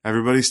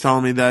 Everybody's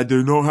telling me that there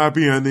are no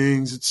happy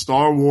endings. It's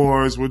Star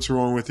Wars. What's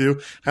wrong with you?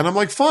 And I'm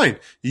like, fine.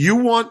 You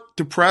want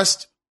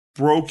depressed,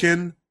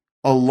 broken,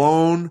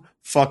 alone,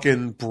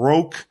 fucking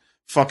broke,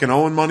 fucking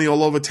owing money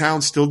all over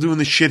town, still doing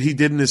the shit he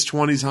did in his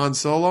 20s, Han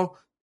Solo?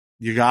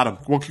 You got him.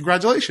 Well,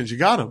 congratulations. You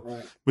got him.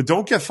 Right. But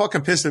don't get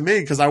fucking pissed at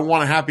me because I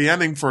want a happy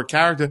ending for a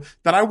character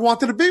that I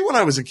wanted to be when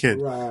I was a kid.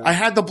 Right. I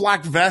had the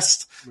black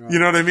vest. Right. You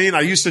know what I mean?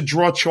 I used to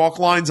draw chalk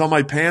lines on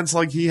my pants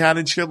like he had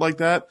and shit like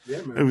that.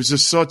 Yeah, man. It was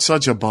just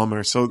such a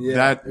bummer. So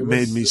that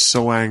made me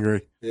so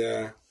angry.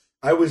 Yeah.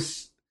 I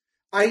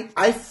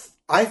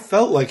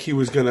felt like he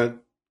was going to,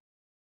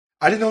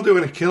 I didn't know they were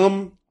going to kill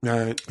him.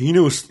 Right. You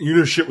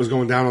knew shit was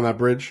going down on that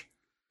bridge.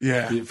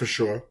 Yeah. For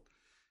sure.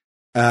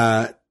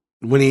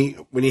 When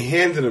he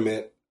handed him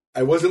it,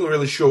 I wasn't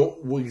really sure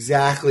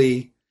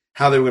exactly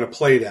how they were going to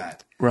play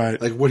that.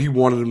 Right. Like what he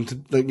wanted him to,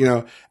 like,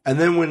 and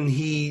then when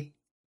he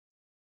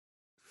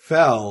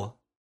fell,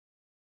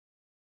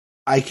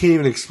 I can't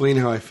even explain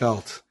how I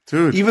felt.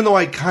 Dude. Even though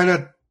I kind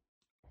of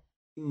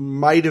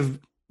might have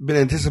been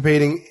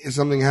anticipating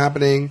something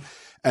happening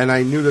and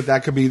I knew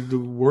that could be the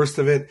worst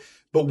of it.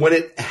 But when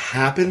it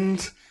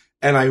happened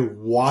and I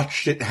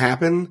watched it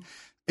happen,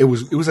 it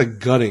was like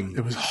gutting.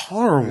 It was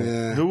horrible.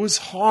 Yeah. It was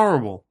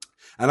horrible.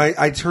 And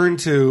I turned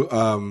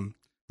to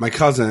my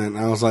cousin and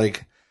I was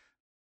like,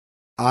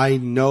 I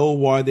know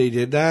why they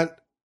did that.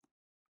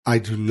 I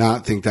do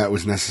not think that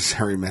was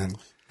necessary, man.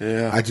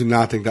 Yeah. I do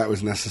not think that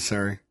was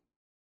necessary.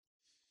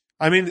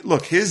 I mean,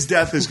 look, his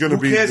death is going to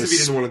be... Who cares if he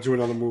didn't want to do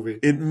another movie?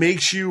 It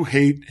makes you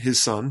hate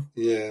his son.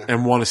 Yeah.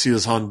 And want to see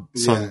his son...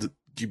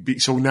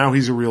 So now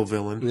he's a real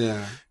villain.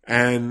 Yeah.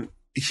 And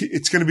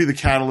it's going to be the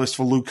catalyst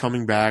for Luke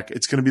coming back.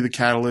 It's going to be the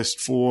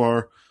catalyst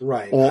for...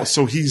 Right.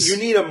 So he's... You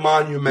need a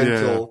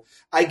monumental... Yeah.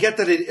 I get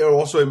that it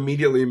also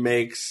immediately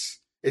makes...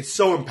 It's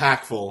so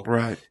impactful.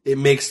 Right. It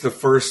makes the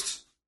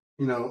first...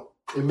 it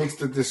makes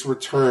this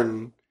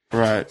return...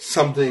 Right.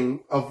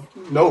 Something of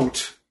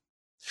note.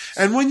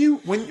 And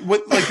when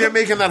like they're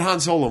making that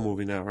Han Solo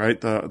movie now, right?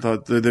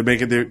 They're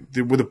making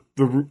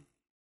the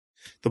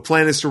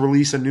plan is to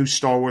release a new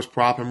Star Wars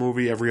proper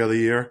movie every other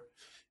year,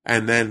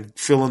 and then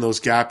fill in those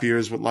gap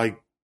years with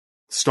like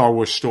Star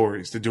Wars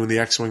stories. They're doing the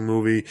X-Wing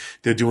movie.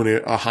 They're doing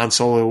a Han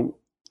Solo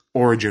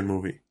origin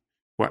movie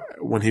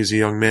when he's a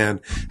young man,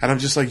 and I'm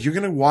just like, you're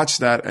gonna watch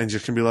that and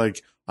just gonna be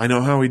like, I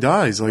know how he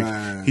dies.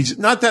 Like he's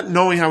not that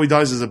knowing how he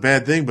dies is a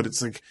bad thing, but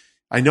it's like,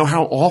 I know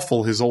how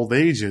awful his old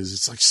age is.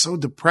 It's like so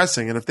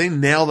depressing. And if they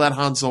nail that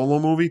Han Solo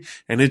movie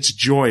and it's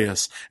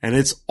joyous and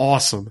it's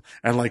awesome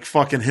and like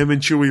fucking him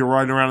and Chewie are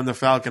riding around in the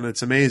Falcon,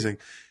 it's amazing.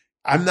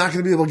 I'm not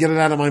going to be able to get it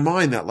out of my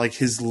mind that like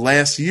his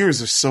last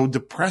years are so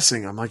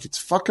depressing. I'm like, it's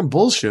fucking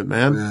bullshit,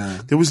 man.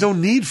 Yeah. There was no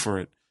need for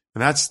it.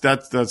 And that's I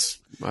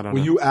don't know. Were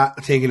you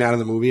taken out of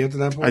the movie after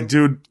that point? I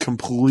do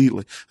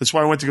completely. That's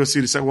why I went to go see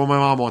it. Well, my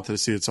mom wanted to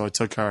see it, so I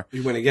took her.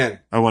 You went again?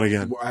 I went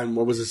again. And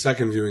what was the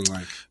second viewing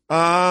like?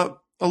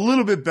 A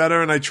little bit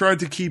better, and I tried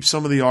to keep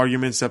some of the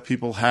arguments that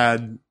people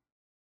had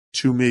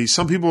to me.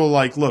 Some people were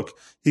like, look,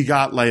 he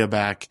got Leia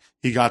back,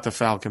 he got the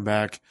Falcon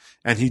back,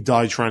 and he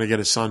died trying to get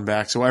his son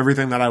back. So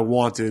everything that I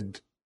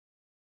wanted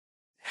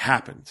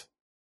happened.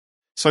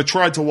 So I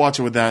tried to watch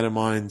it with that in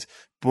mind,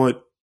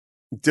 but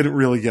didn't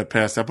really get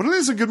past that. But it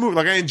is a good movie.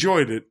 Like, I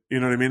enjoyed it. You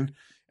know what I mean?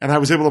 And I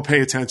was able to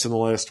pay attention the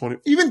last 20.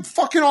 Even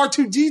fucking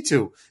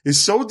R2-D2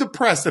 is so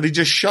depressed that he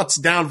just shuts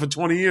down for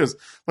 20 years.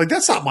 Like,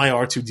 that's not my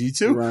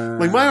R2-D2. Right.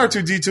 Like, my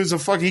R2-D2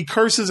 is he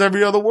curses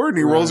every other word and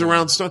he rolls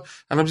around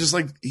stuff. And I'm just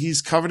like,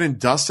 he's covered in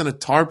dust and a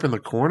tarp in the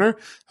corner.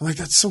 I'm like,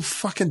 that's so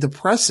fucking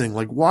depressing.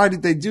 Like, why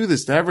did they do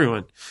this to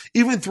everyone?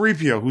 Even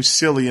 3PO, who's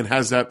silly and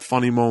has that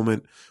funny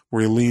moment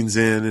where he leans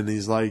in and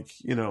he's like,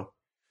 you know,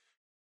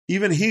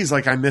 even he's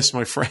like, I miss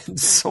my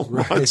friends so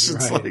much. Right.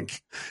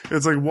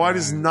 It's like, why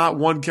does not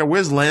one care?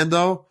 Where's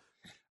Lando?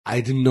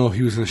 I didn't know if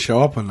he was going to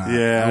show up or not.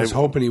 Yeah. I was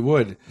hoping he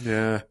would.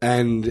 Yeah.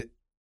 And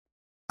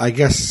I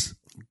guess,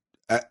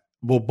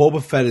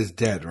 Boba Fett is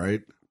dead,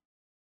 right?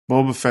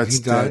 Boba Fett's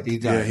dead. He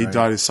died. Yeah, he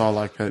died. He saw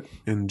like Pet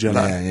in Jedi.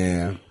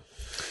 Yeah.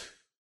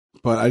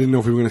 But I didn't know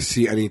if we were going to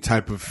see any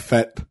type of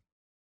Fett.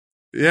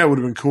 Yeah, it would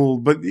have been cool.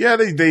 But yeah,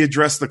 they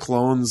addressed the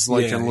clones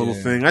in a little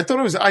thing. I thought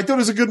it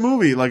was a good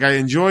movie. Like, I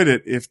enjoyed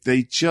it. If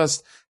they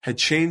just had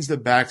changed the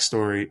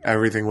backstory,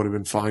 everything would have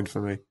been fine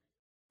for me.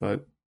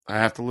 But I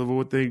have to live with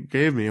what they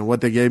gave me. And what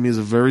they gave me is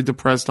a very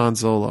depressed Han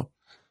Solo.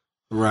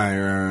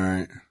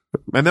 Right.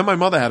 And then my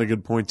mother had a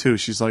good point too.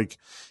 She's like,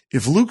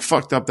 if Luke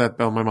fucked up that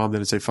bad, my mom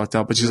didn't say fucked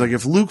up, but she's like,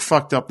 if Luke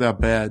fucked up that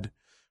bad,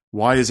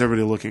 why is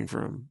everybody looking for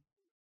him?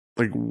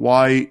 Like,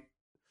 why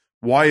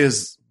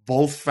is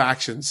both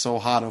factions so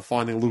hot on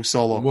finding Luke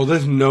Solo? Well,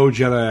 there's no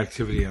Jedi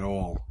activity at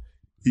all.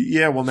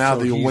 Yeah, well, now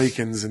the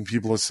Awakens and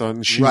people are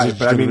sudden. Right,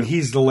 but I mean,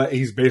 he's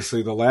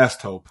basically the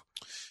last hope,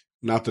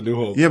 not the new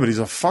hope. Yeah, but he's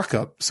a fuck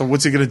up. So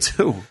what's he gonna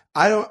do?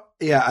 I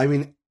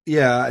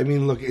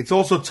mean, look, it's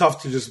also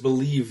tough to just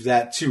believe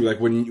that too. Like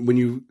when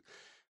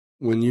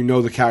you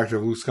know the character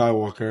of Luke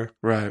Skywalker,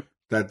 right?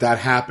 That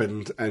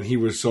happened, and he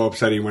was so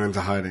upset he went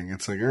into hiding.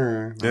 It's like,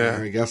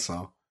 I guess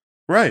so.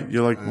 Right.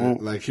 You're like, well,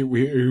 like he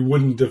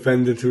wouldn't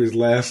defend it to his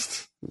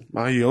last.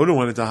 My Yoda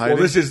went into hiding.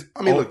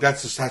 Well, look,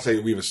 that's how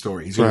you weave a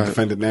story. He's going to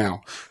defend it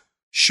now.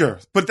 Sure.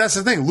 But that's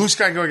the thing. Luke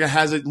Skywalker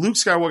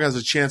has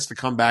a chance to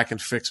come back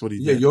and fix what he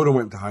did. Yeah, Yoda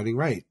went into hiding.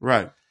 Right.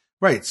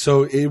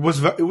 So it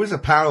was a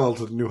parallel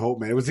to the New Hope,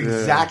 man. It was the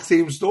exact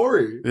same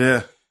story.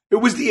 Yeah. It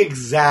was the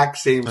exact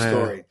same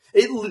story.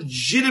 It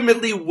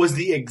legitimately was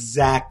the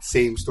exact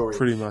same story.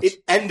 Pretty much. It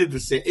ended the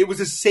same. It was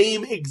the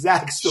same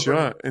exact story.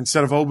 Sure.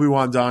 Instead of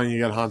Obi-Wan dying, you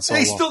got Han Solo.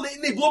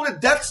 They blew up the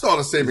Death Star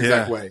the same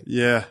exact way.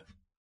 Yeah.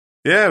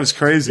 Yeah, it was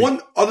crazy.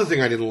 One other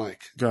thing I didn't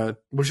like. Go ahead.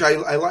 Which I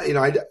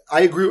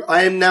agree.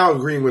 I am now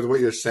agreeing with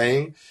what you're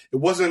saying. It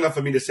wasn't enough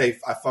for me to say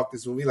I fucked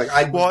this movie. When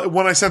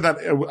I said that,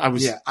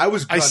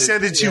 I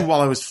said it to you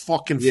while I was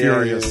fucking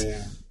furious.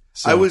 Yeah.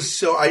 So. I was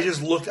so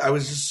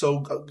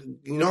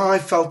you know how I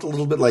felt a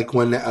little bit like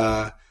when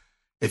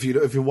if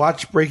you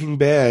watch Breaking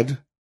Bad,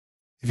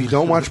 if you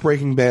don't watch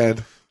Breaking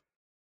Bad,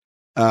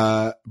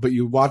 but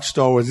you watch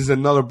Star Wars, this is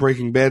another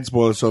Breaking Bad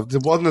spoiler. So if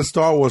it wasn't a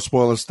Star Wars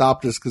spoiler,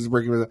 stop this because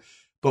Breaking Bad.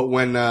 But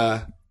when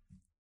I'll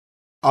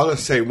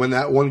just say when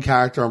that one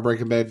character on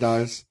Breaking Bad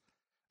dies,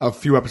 a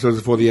few episodes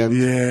before the end,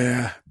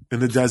 in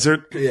the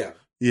desert,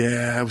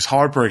 Yeah, it was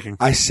heartbreaking.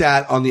 I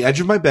sat on the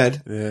edge of my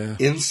bed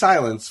in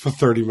silence for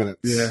 30 minutes.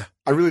 Yeah.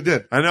 I really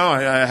did. I know.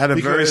 I had a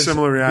very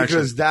similar reaction.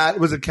 Because that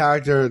was a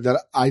character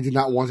that I did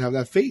not want to have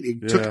that fate.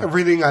 It took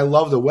everything I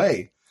loved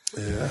away.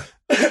 Yeah.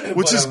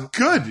 Which is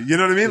good. You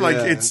know what I mean? Like,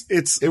 it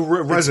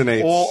resonates.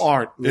 It's all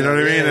art. You know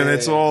what I mean? And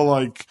it's all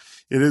like,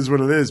 it is what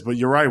it is. But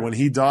you're right. When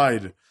he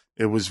died,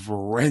 it was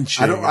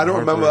wrenching. I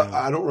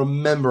don't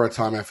remember a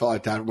time I felt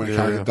like that when a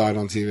character died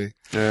on TV.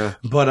 Yeah.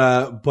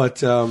 But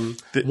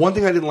one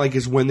thing I didn't like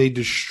is when they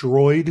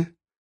destroyed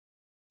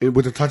it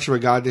with the touch of a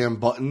goddamn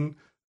button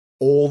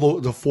all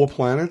the 4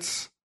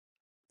 planets,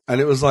 and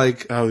it was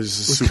like it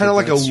was kind of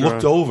like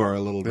looked over a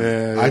little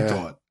bit. I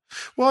thought.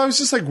 Well, I was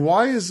just like,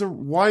 why is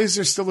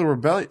there still a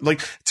rebellion?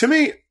 Like, to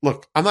me,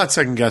 look, I'm not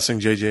second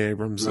guessing J.J.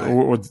 Abrams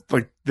or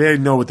like they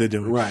know what they're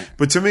doing, right?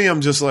 But to me,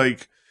 I'm just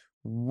like,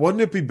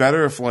 wouldn't it be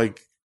better if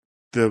like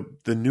the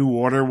New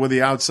Order were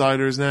the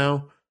outsiders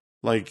now?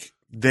 Like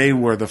they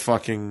were the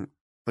fucking,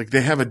 like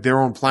they have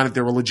their own planet,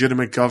 they're a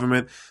legitimate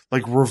government.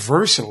 Like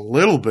reverse it a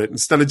little bit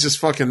instead of just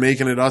fucking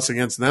making it us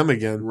against them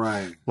again.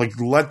 Right. Like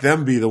let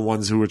them be the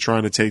ones who are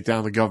trying to take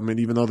down the government,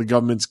 even though the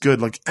government's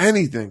good, like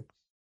anything.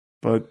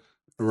 But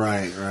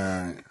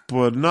right.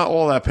 But not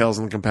all that pales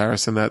in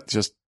comparison that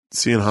just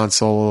seeing Han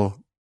Solo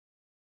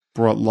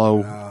brought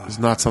low is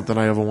not something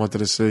I ever wanted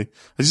to see.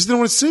 I just didn't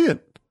want to see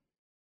it.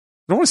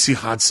 I don't want to see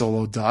Han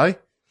Solo die.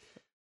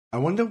 I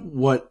wonder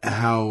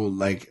how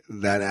like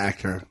that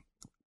actor,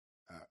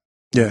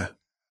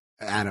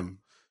 Adam,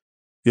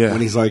 Yeah.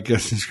 When he's like,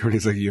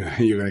 he's like, you're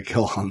going to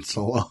kill Han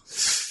Solo.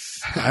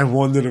 I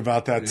wondered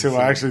about that too.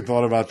 I actually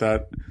thought about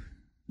that.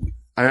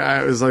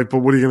 I was like, but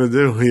what are you going to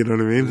do? You know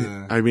what I mean?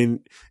 Yeah. I mean,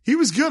 he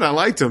was good. I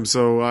liked him.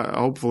 So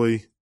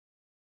hopefully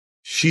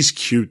she's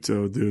cute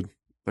though, dude.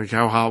 Like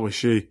how hot was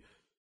she?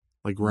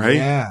 Like Ray?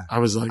 Yeah. I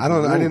was like, I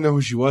didn't know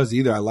who she was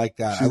either. I like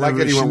that.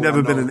 She's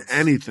never been in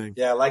anything.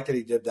 Yeah. I like that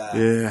he did that.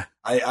 Yeah.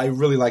 I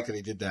really like that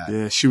he did that.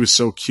 Yeah. She was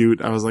so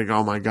cute. I was like,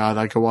 oh my God,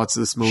 I could watch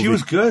this movie. She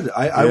was good.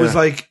 I was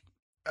like,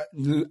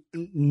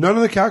 none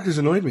of the characters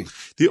annoyed me.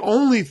 The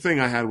only thing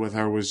I had with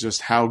her was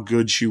just how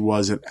good she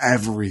was at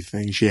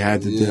everything she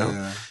had to do.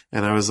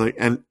 And I was like,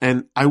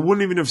 and I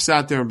wouldn't even have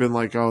sat there and been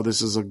like, oh,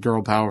 this is a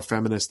girl power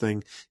feminist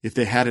thing if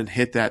they hadn't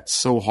hit that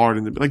so hard.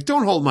 And like,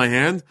 don't hold my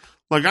hand.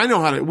 Like, I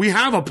know how to, we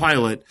have a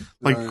pilot.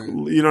 Like,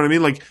 you know what I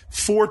mean? Like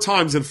 4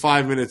 times in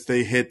 5 minutes,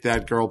 they hit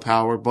that girl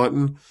power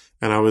button.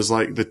 And I was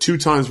like, the 2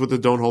 times with the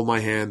don't hold my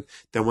hand.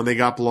 Then when they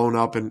got blown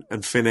up and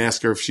Finn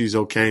asked her if she's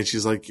okay. And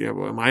she's like, yeah,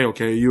 well, am I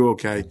okay? Are you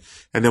okay?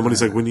 And then when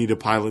he's like, we need a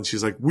pilot. And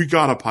she's like, we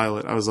got a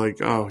pilot. I was like,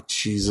 oh,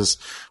 Jesus.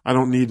 I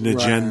don't need an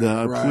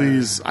agenda.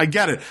 Please. I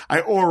get it.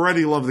 I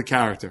already love the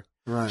character.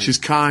 She's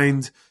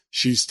kind.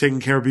 She's taking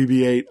care of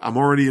BB-8. I'm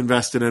already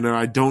invested in her.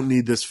 I don't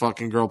need this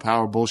fucking girl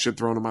power bullshit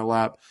thrown in my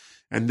lap.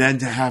 And then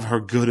to have her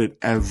good at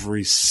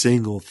every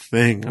single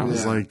thing. I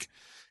was like,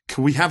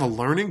 can we have a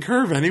learning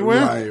curve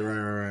anywhere?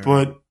 Right.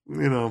 But,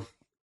 you know,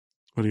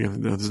 what are you going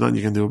to do? There's nothing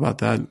you can do about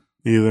that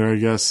either, I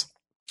guess.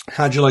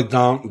 How'd you like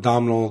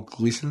Domhnall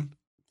Gleeson?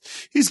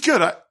 He's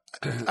good.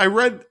 I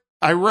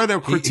read a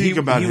critique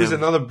about him. He was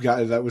another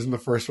guy that was in the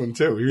first one,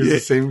 too. He was the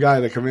same guy,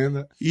 the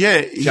commander.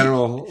 Yeah.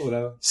 General,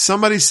 whatever.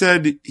 Somebody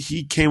said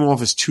he came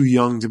off as too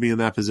young to be in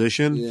that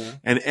position. Yeah.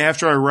 And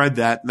after I read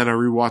that, and then I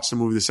rewatched the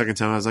movie the second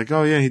time, I was like,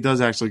 oh, yeah, he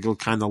does actually go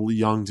kind of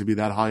young to be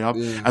that high up.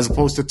 Yeah. As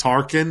opposed to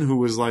Tarkin, who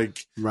was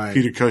like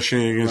Peter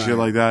Cushing and shit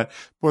like that.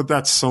 But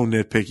that's so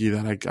nitpicky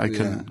that I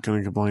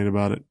couldn't complain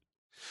about it.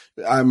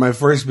 My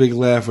first big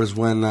laugh was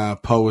when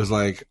Poe was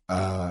like,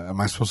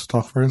 am I supposed to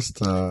talk first?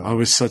 It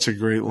was such a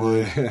great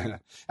line.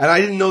 And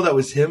I didn't know that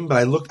was him, but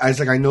I was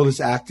like, I know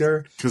this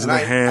actor. Because of the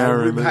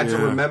hair. I had to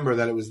remember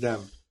that it was them.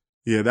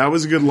 Yeah, that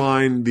was a good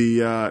line. He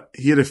had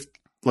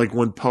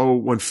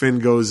when Finn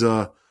goes,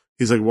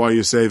 he's like, why are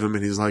you save him?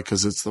 And he's like,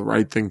 because it's the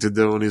right thing to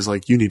do. And he's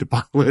like, you need a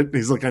pilot. And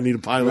he's like, I need a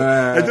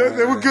pilot.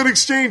 They were good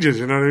exchanges,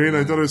 you know what I mean?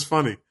 I thought it was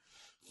funny.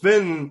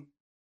 Finn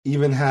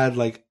even had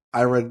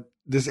I read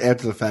this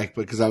after the fact,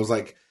 because I was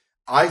like,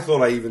 I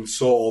thought I even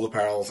saw all the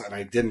parallels, and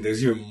I didn't.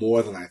 There's even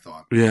more than I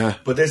thought. Yeah.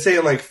 But they're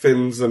saying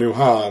Finn's the new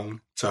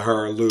Han to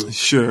her, Luke.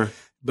 Sure.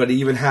 But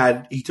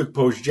he took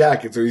Poe's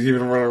jacket, so he's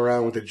even running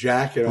around with the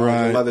jacket on,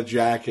 the leather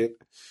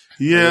jacket.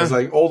 Yeah. And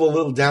it's all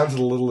the down to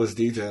the littlest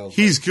details.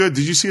 He's good.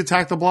 Did you see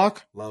Attack the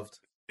Block? Loved.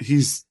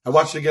 I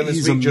watched it again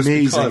this week just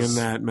because. He's amazing in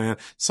that, man.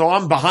 So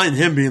I'm behind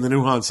him being the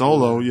new Han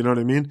Solo, you know what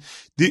I mean?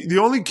 The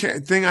only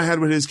thing I had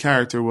with his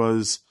character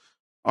was,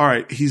 all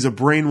right, he's a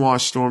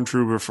brainwashed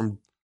stormtrooper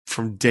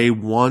from day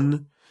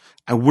one.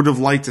 I would have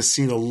liked to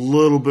seen a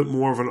little bit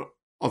more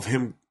of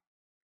him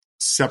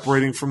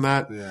separating from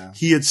that. Yeah.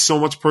 He had so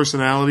much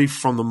personality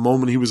from the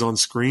moment he was on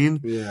screen.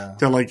 Yeah.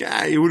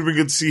 That it would have been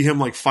good to see him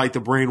fight the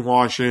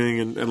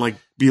brainwashing and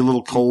be a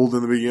little cold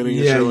in the beginning.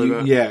 Yeah, and shit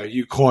like that.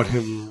 You caught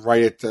him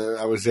right at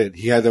that was it.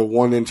 He had the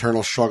one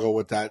internal struggle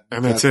with that.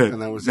 And that's it.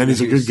 And that was then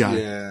he's a good guy.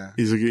 Yeah.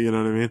 He's a good, you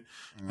know what I mean?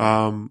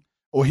 Mm-hmm.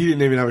 Well, he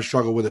didn't even have a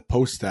struggle with it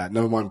post that.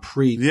 Never mind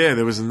pre. Yeah,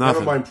 there was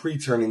nothing. Never mind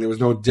pre-turning. There was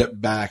no dip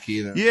back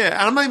either. Yeah,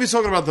 and I'm not even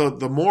talking about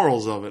the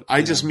morals of it.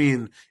 I just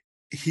mean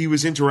he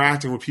was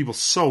interacting with people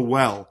so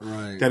well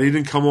that he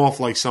didn't come off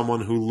like someone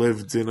who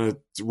lived in a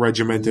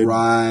regimented,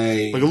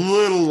 like a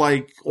little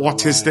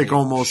autistic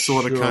almost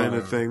sort of kind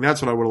of thing.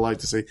 That's what I would have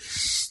liked to see.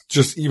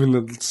 Just even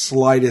the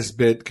slightest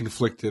bit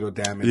conflicted or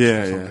damaged.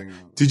 Yeah, or something. Yeah.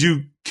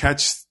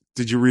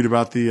 Did you read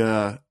about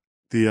the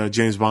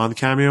James Bond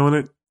cameo in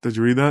it? Did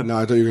you read that? No,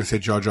 I thought you were going to say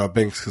Jar Jar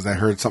Binks because I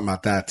heard something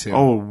about that too.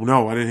 Oh,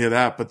 no, I didn't hear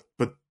that.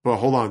 But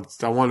hold on.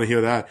 I want to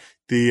hear that.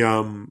 The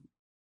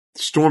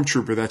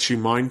stormtrooper that she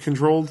mind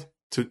controlled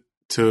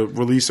to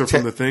release her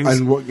from the things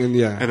and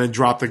then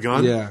drop the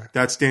gun. Yeah.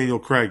 That's Daniel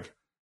Craig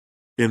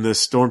in the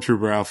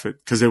stormtrooper outfit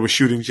because they were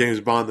shooting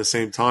James Bond at the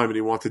same time and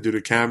he wanted to do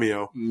the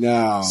cameo.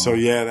 No. So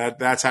yeah,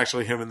 that's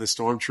actually him in the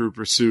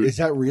stormtrooper suit. Is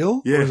that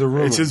real? Yeah. Or is it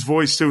rumor? It's his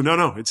voice too.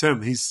 No, it's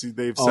him. They've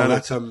said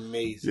that's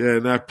amazing. Yeah,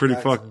 isn't that pretty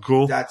fucking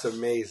cool? That's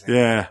amazing.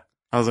 Yeah.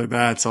 I was like,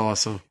 that's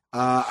awesome.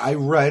 I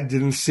don't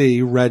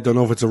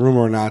know if it's a rumor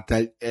or not,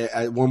 that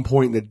at one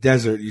point in the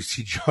desert you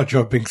see Jar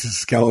Jar Binks'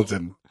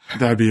 skeleton.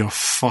 That'd be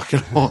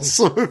fucking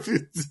awesome if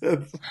you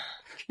did.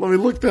 Let me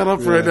look that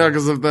up right now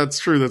because if that's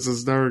true, that's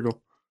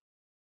hysterical.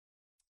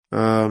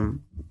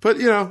 But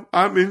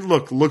I mean,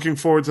 looking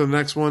forward to the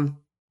next one.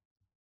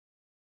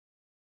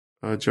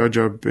 Jar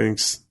Jar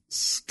Binks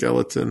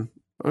skeleton.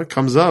 Oh, it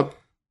comes up.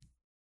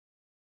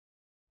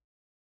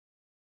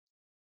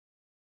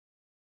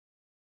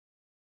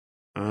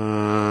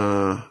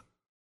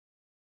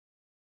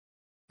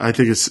 I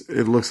think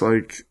it looks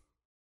like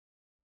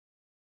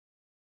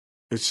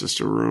it's just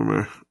a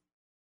rumor.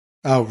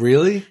 Oh,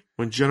 really?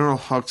 When General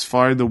Hux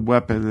fired the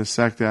weapon in the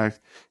second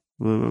act,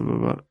 blah, blah, blah,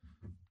 blah.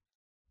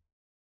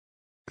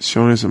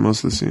 Showing us in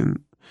most of the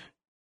scene.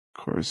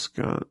 Of course,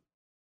 God.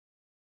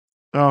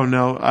 Oh,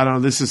 no. I don't know.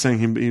 This is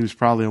saying he was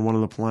probably on one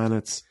of the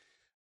planets.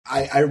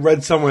 I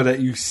read somewhere that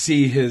you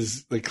see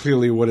his, like,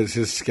 clearly what is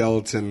his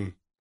skeleton.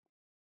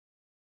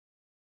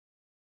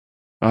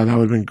 Oh, that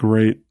would have been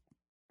great.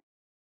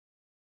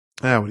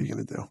 What are you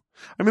going to do?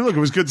 I mean, look, it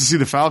was good to see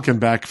the Falcon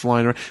back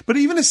flying around. But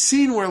even a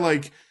scene where,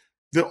 like,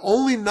 the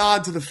only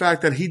nod to the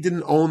fact that he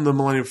didn't own the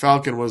Millennium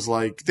Falcon was,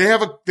 like, they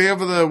have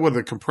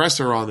the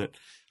compressor on it.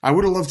 I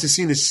would have loved to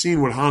seen a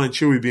scene with Han and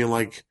Chewie being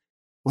like,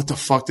 what the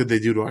fuck did they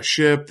do to our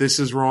ship? This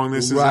is wrong.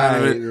 This is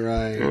out of it.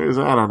 Right.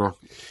 I don't know.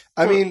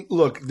 I mean,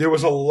 look, there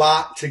was a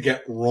lot to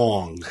get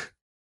wrong.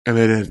 And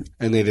they didn't.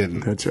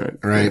 That's right.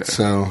 Right. Yeah.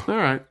 So. All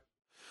right.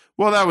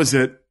 Well, that was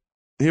it.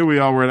 Here we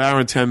are. We're at an hour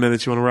and 10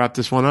 minutes. You want to wrap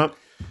this one up?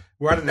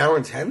 We're at an hour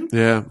and 10?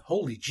 Yeah.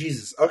 Holy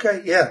Jesus.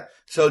 Okay. Yeah.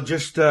 So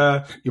just,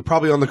 you're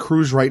probably on the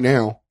cruise right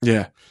now.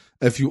 Yeah.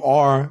 If you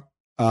are,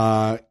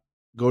 go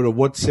to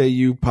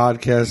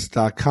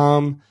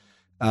whatsayyoupodcast.com.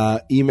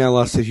 Email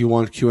us if you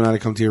want Q and I to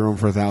come to your room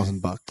for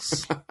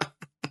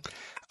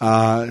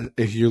 $1,000.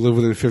 If you live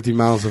within 50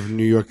 miles of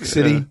New York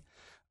City,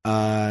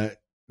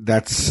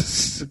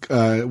 that's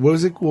what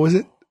was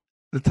it?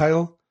 The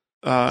title?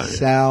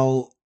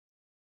 Sal.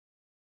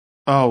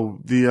 Oh,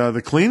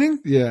 the cleaning?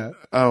 Yeah.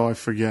 Oh, I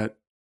forget.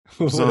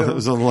 It was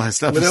on the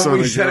last episode. Whatever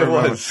we said it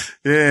was.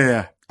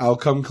 Yeah. I'll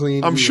come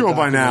clean. I'm sure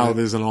by now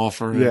there's an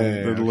offer.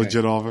 Yeah,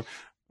 legit offer.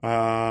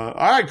 All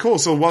right, cool.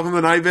 So welcome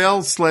to Night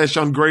Vale /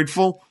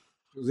 Ungrateful.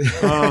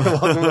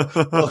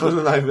 Welcome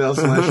to Night Vale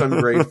 /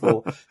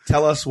 Ungrateful.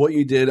 Tell us what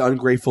you did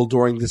ungrateful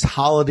during this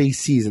holiday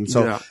season.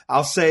 So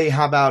I'll say,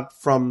 how about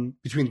from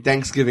between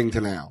Thanksgiving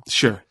to now?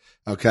 Sure.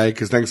 Okay,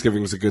 because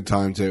Thanksgiving is a good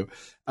time too.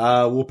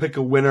 We'll pick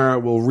a winner.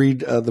 We'll read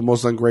the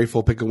most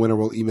ungrateful. Pick a winner.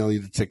 We'll email you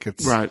the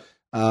tickets. Right.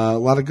 A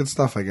lot of good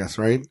stuff, I guess.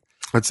 Right.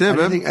 That's it,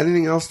 man.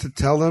 Anything else to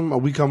tell them? Are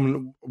we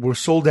coming? We're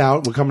sold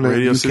out. We're coming to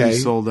Radio UK. City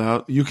sold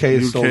out. UK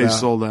is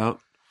sold out.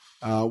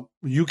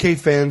 UK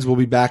fans will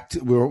be back.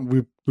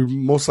 We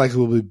most likely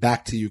will be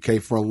back to UK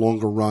for a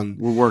longer run.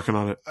 We're working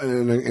on it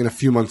in a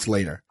few months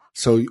later.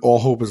 So all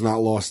hope is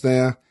not lost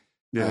there.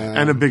 Yeah,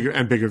 and bigger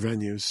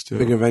venues too.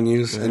 Bigger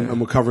venues, yeah.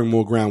 and we're covering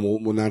more ground.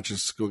 We're not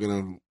just going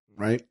to,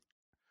 right?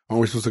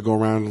 Aren't we supposed to go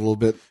around a little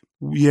bit?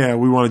 Yeah,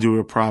 we want to do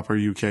a proper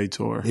UK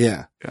tour.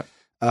 Yeah.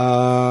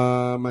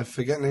 Am I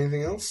forgetting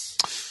anything else?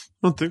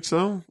 I don't think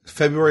so.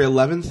 February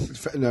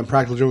 11th,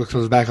 Practical Jokers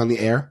comes back on the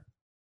air.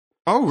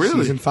 Oh,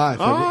 really? Season 5.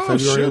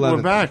 February 11th.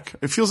 We're back.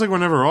 It feels like we're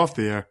never off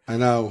the air. I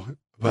know.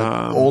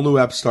 But all new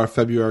eps start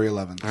February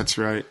 11th. That's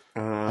right.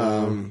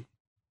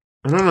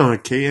 I don't know.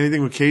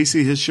 Anything with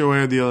Casey? His show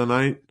aired the other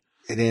night.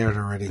 It aired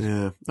already.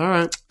 Yeah. All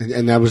right.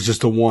 And that was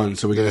just a one,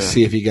 so we're going to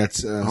see if he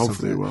gets hopefully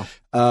something. He will.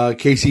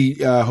 Casey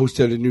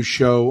hosted a new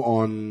show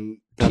on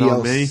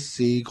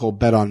TLC called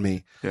Bet on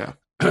Me. Yeah.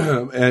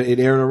 And it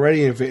aired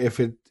already. If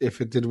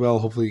it did well,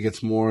 hopefully it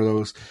gets more of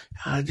those.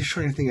 Just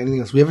trying to think anything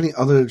else. We have any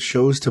other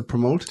shows to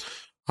promote?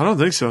 I don't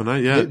think so.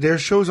 Not yet. There are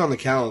shows on the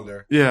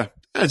calendar. Yeah.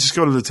 Just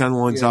go to the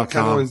 10loins.com.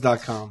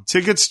 10loins.com.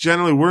 Tickets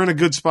generally, we're in a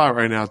good spot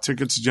right now.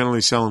 Tickets generally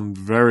selling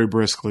very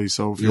briskly.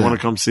 So if you want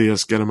to come see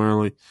us, get them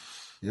early.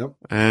 Yep.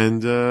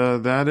 And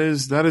that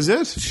is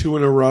it. 2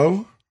 in a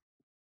row.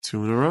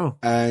 2 in a row.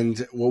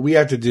 And what we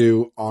have to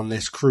do on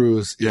this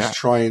cruise is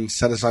try and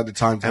set aside the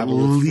time to have at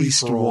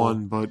least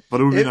one, but it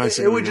would be nice.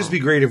 It would just be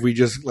great if we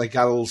just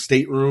got a little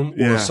stateroom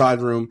or a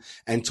side room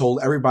and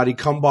told everybody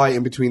come by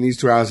in between these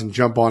 2 hours and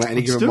jump on at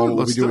any given moment.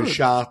 We'll be doing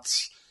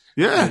shots.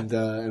 Yeah.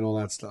 And all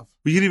that stuff.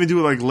 We could even do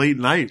it like late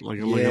night, like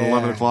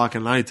 11 o'clock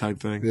at night type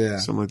thing. Yeah.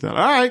 Something like that. All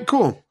right,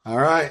 cool. All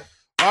right.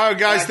 All right,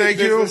 guys, thank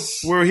you.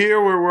 We're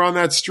here. We're on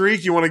that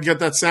streak. You want to get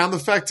that sound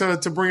effect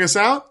to bring us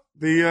out,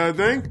 the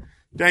thing?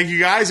 Thank you,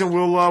 guys, and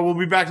we'll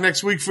be back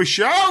next week for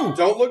show.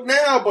 Don't look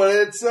now, but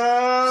it's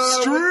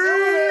streak.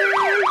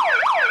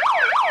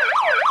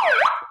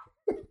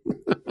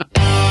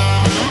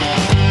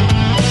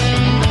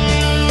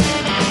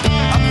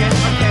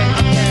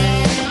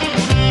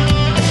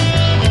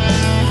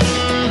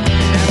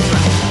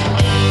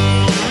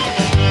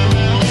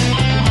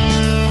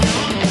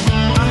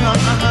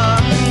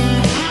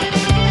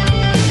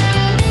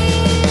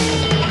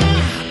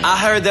 I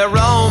heard that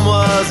Rome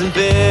wasn't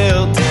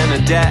built in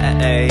a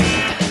day.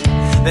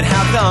 Then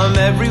how come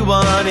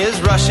everyone is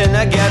rushing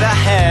to get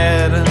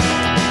ahead?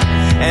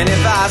 And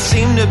if I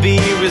seem to be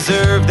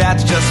reserved,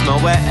 that's just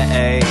my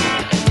way.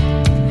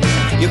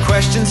 Your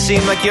questions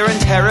seem like you're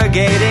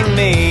interrogating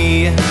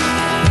me.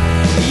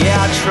 Yeah,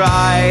 I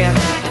try.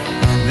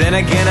 Then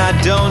again, I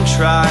don't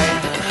try.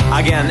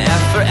 I get an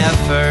F for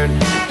effort.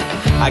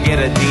 I get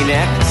a D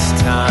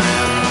next time.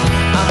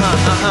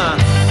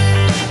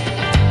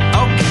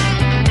 Okay.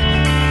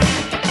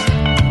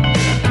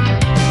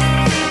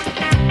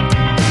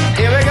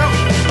 Here we go.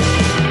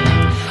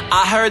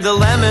 I heard the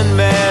lemon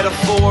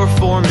metaphor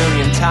 4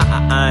 million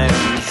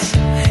times,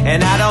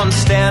 and I don't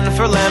stand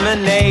for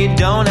lemonade,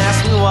 don't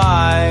ask me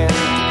why.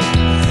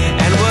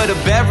 And would a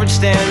beverage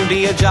stand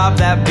be a job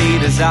that be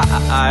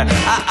desired?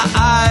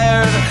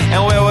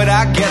 And where would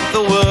I get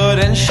the wood,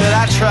 and should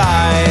I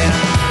try?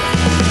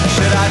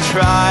 Should I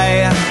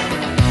try?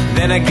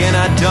 Then again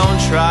I don't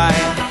try.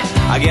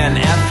 I get an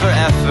F for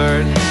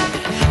effort.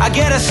 I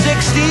get a 65.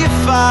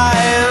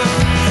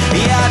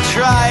 Yeah, I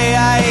try.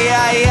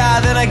 Yeah.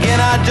 Then again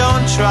I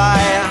don't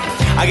try.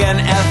 I get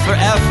an F for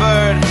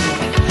effort.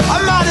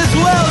 I might as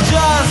well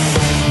just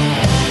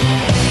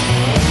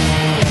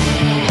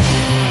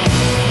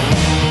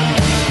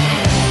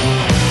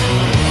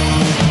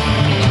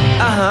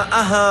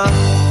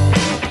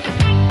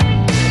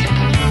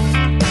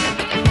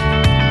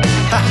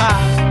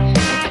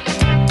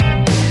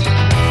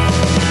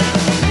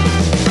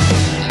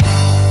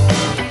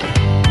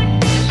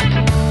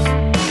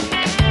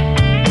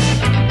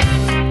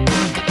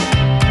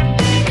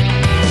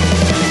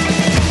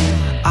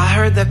I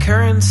heard the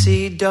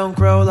currency don't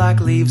grow like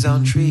leaves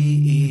on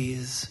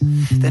trees.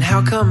 Then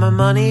how come my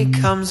money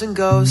comes and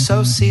goes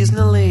so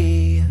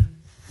seasonally?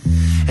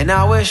 And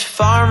I wish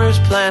farmers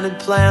planted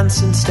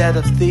plants instead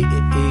of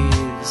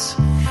thieves.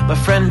 My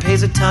friend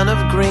pays a ton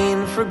of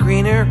green for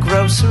greener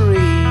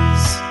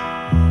groceries.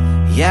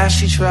 Yeah,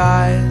 she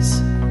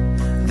tries.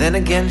 Then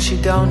again, she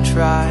don't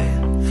try.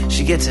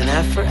 She gets an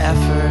F for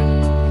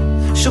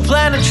effort. She'll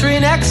plant a tree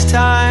next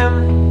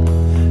time.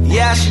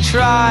 Yeah, she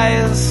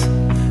tries.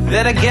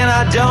 Then again,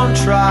 I don't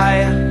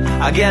try.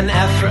 I get an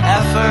F for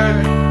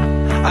effort.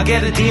 I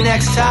get a D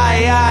next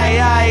time. Yeah,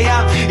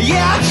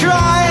 I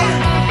try.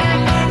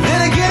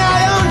 Then again, I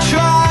don't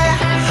try.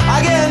 I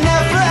get an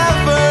F for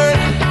effort.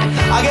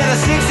 I get a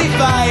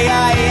 65.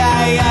 Yeah,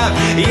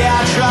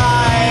 I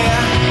try.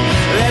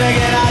 Then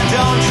again, I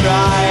don't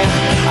try.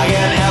 I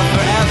get an F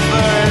for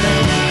effort.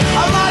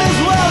 I might as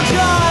well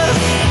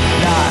just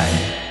die.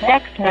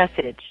 Next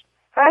message.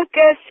 Hi,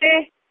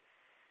 Cassie.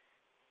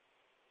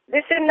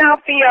 Listen now,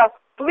 Pia.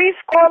 Please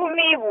call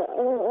me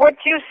what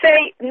you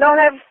say, no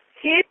have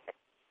heat.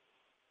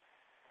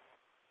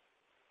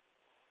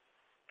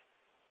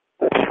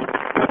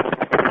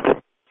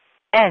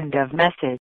 End of message.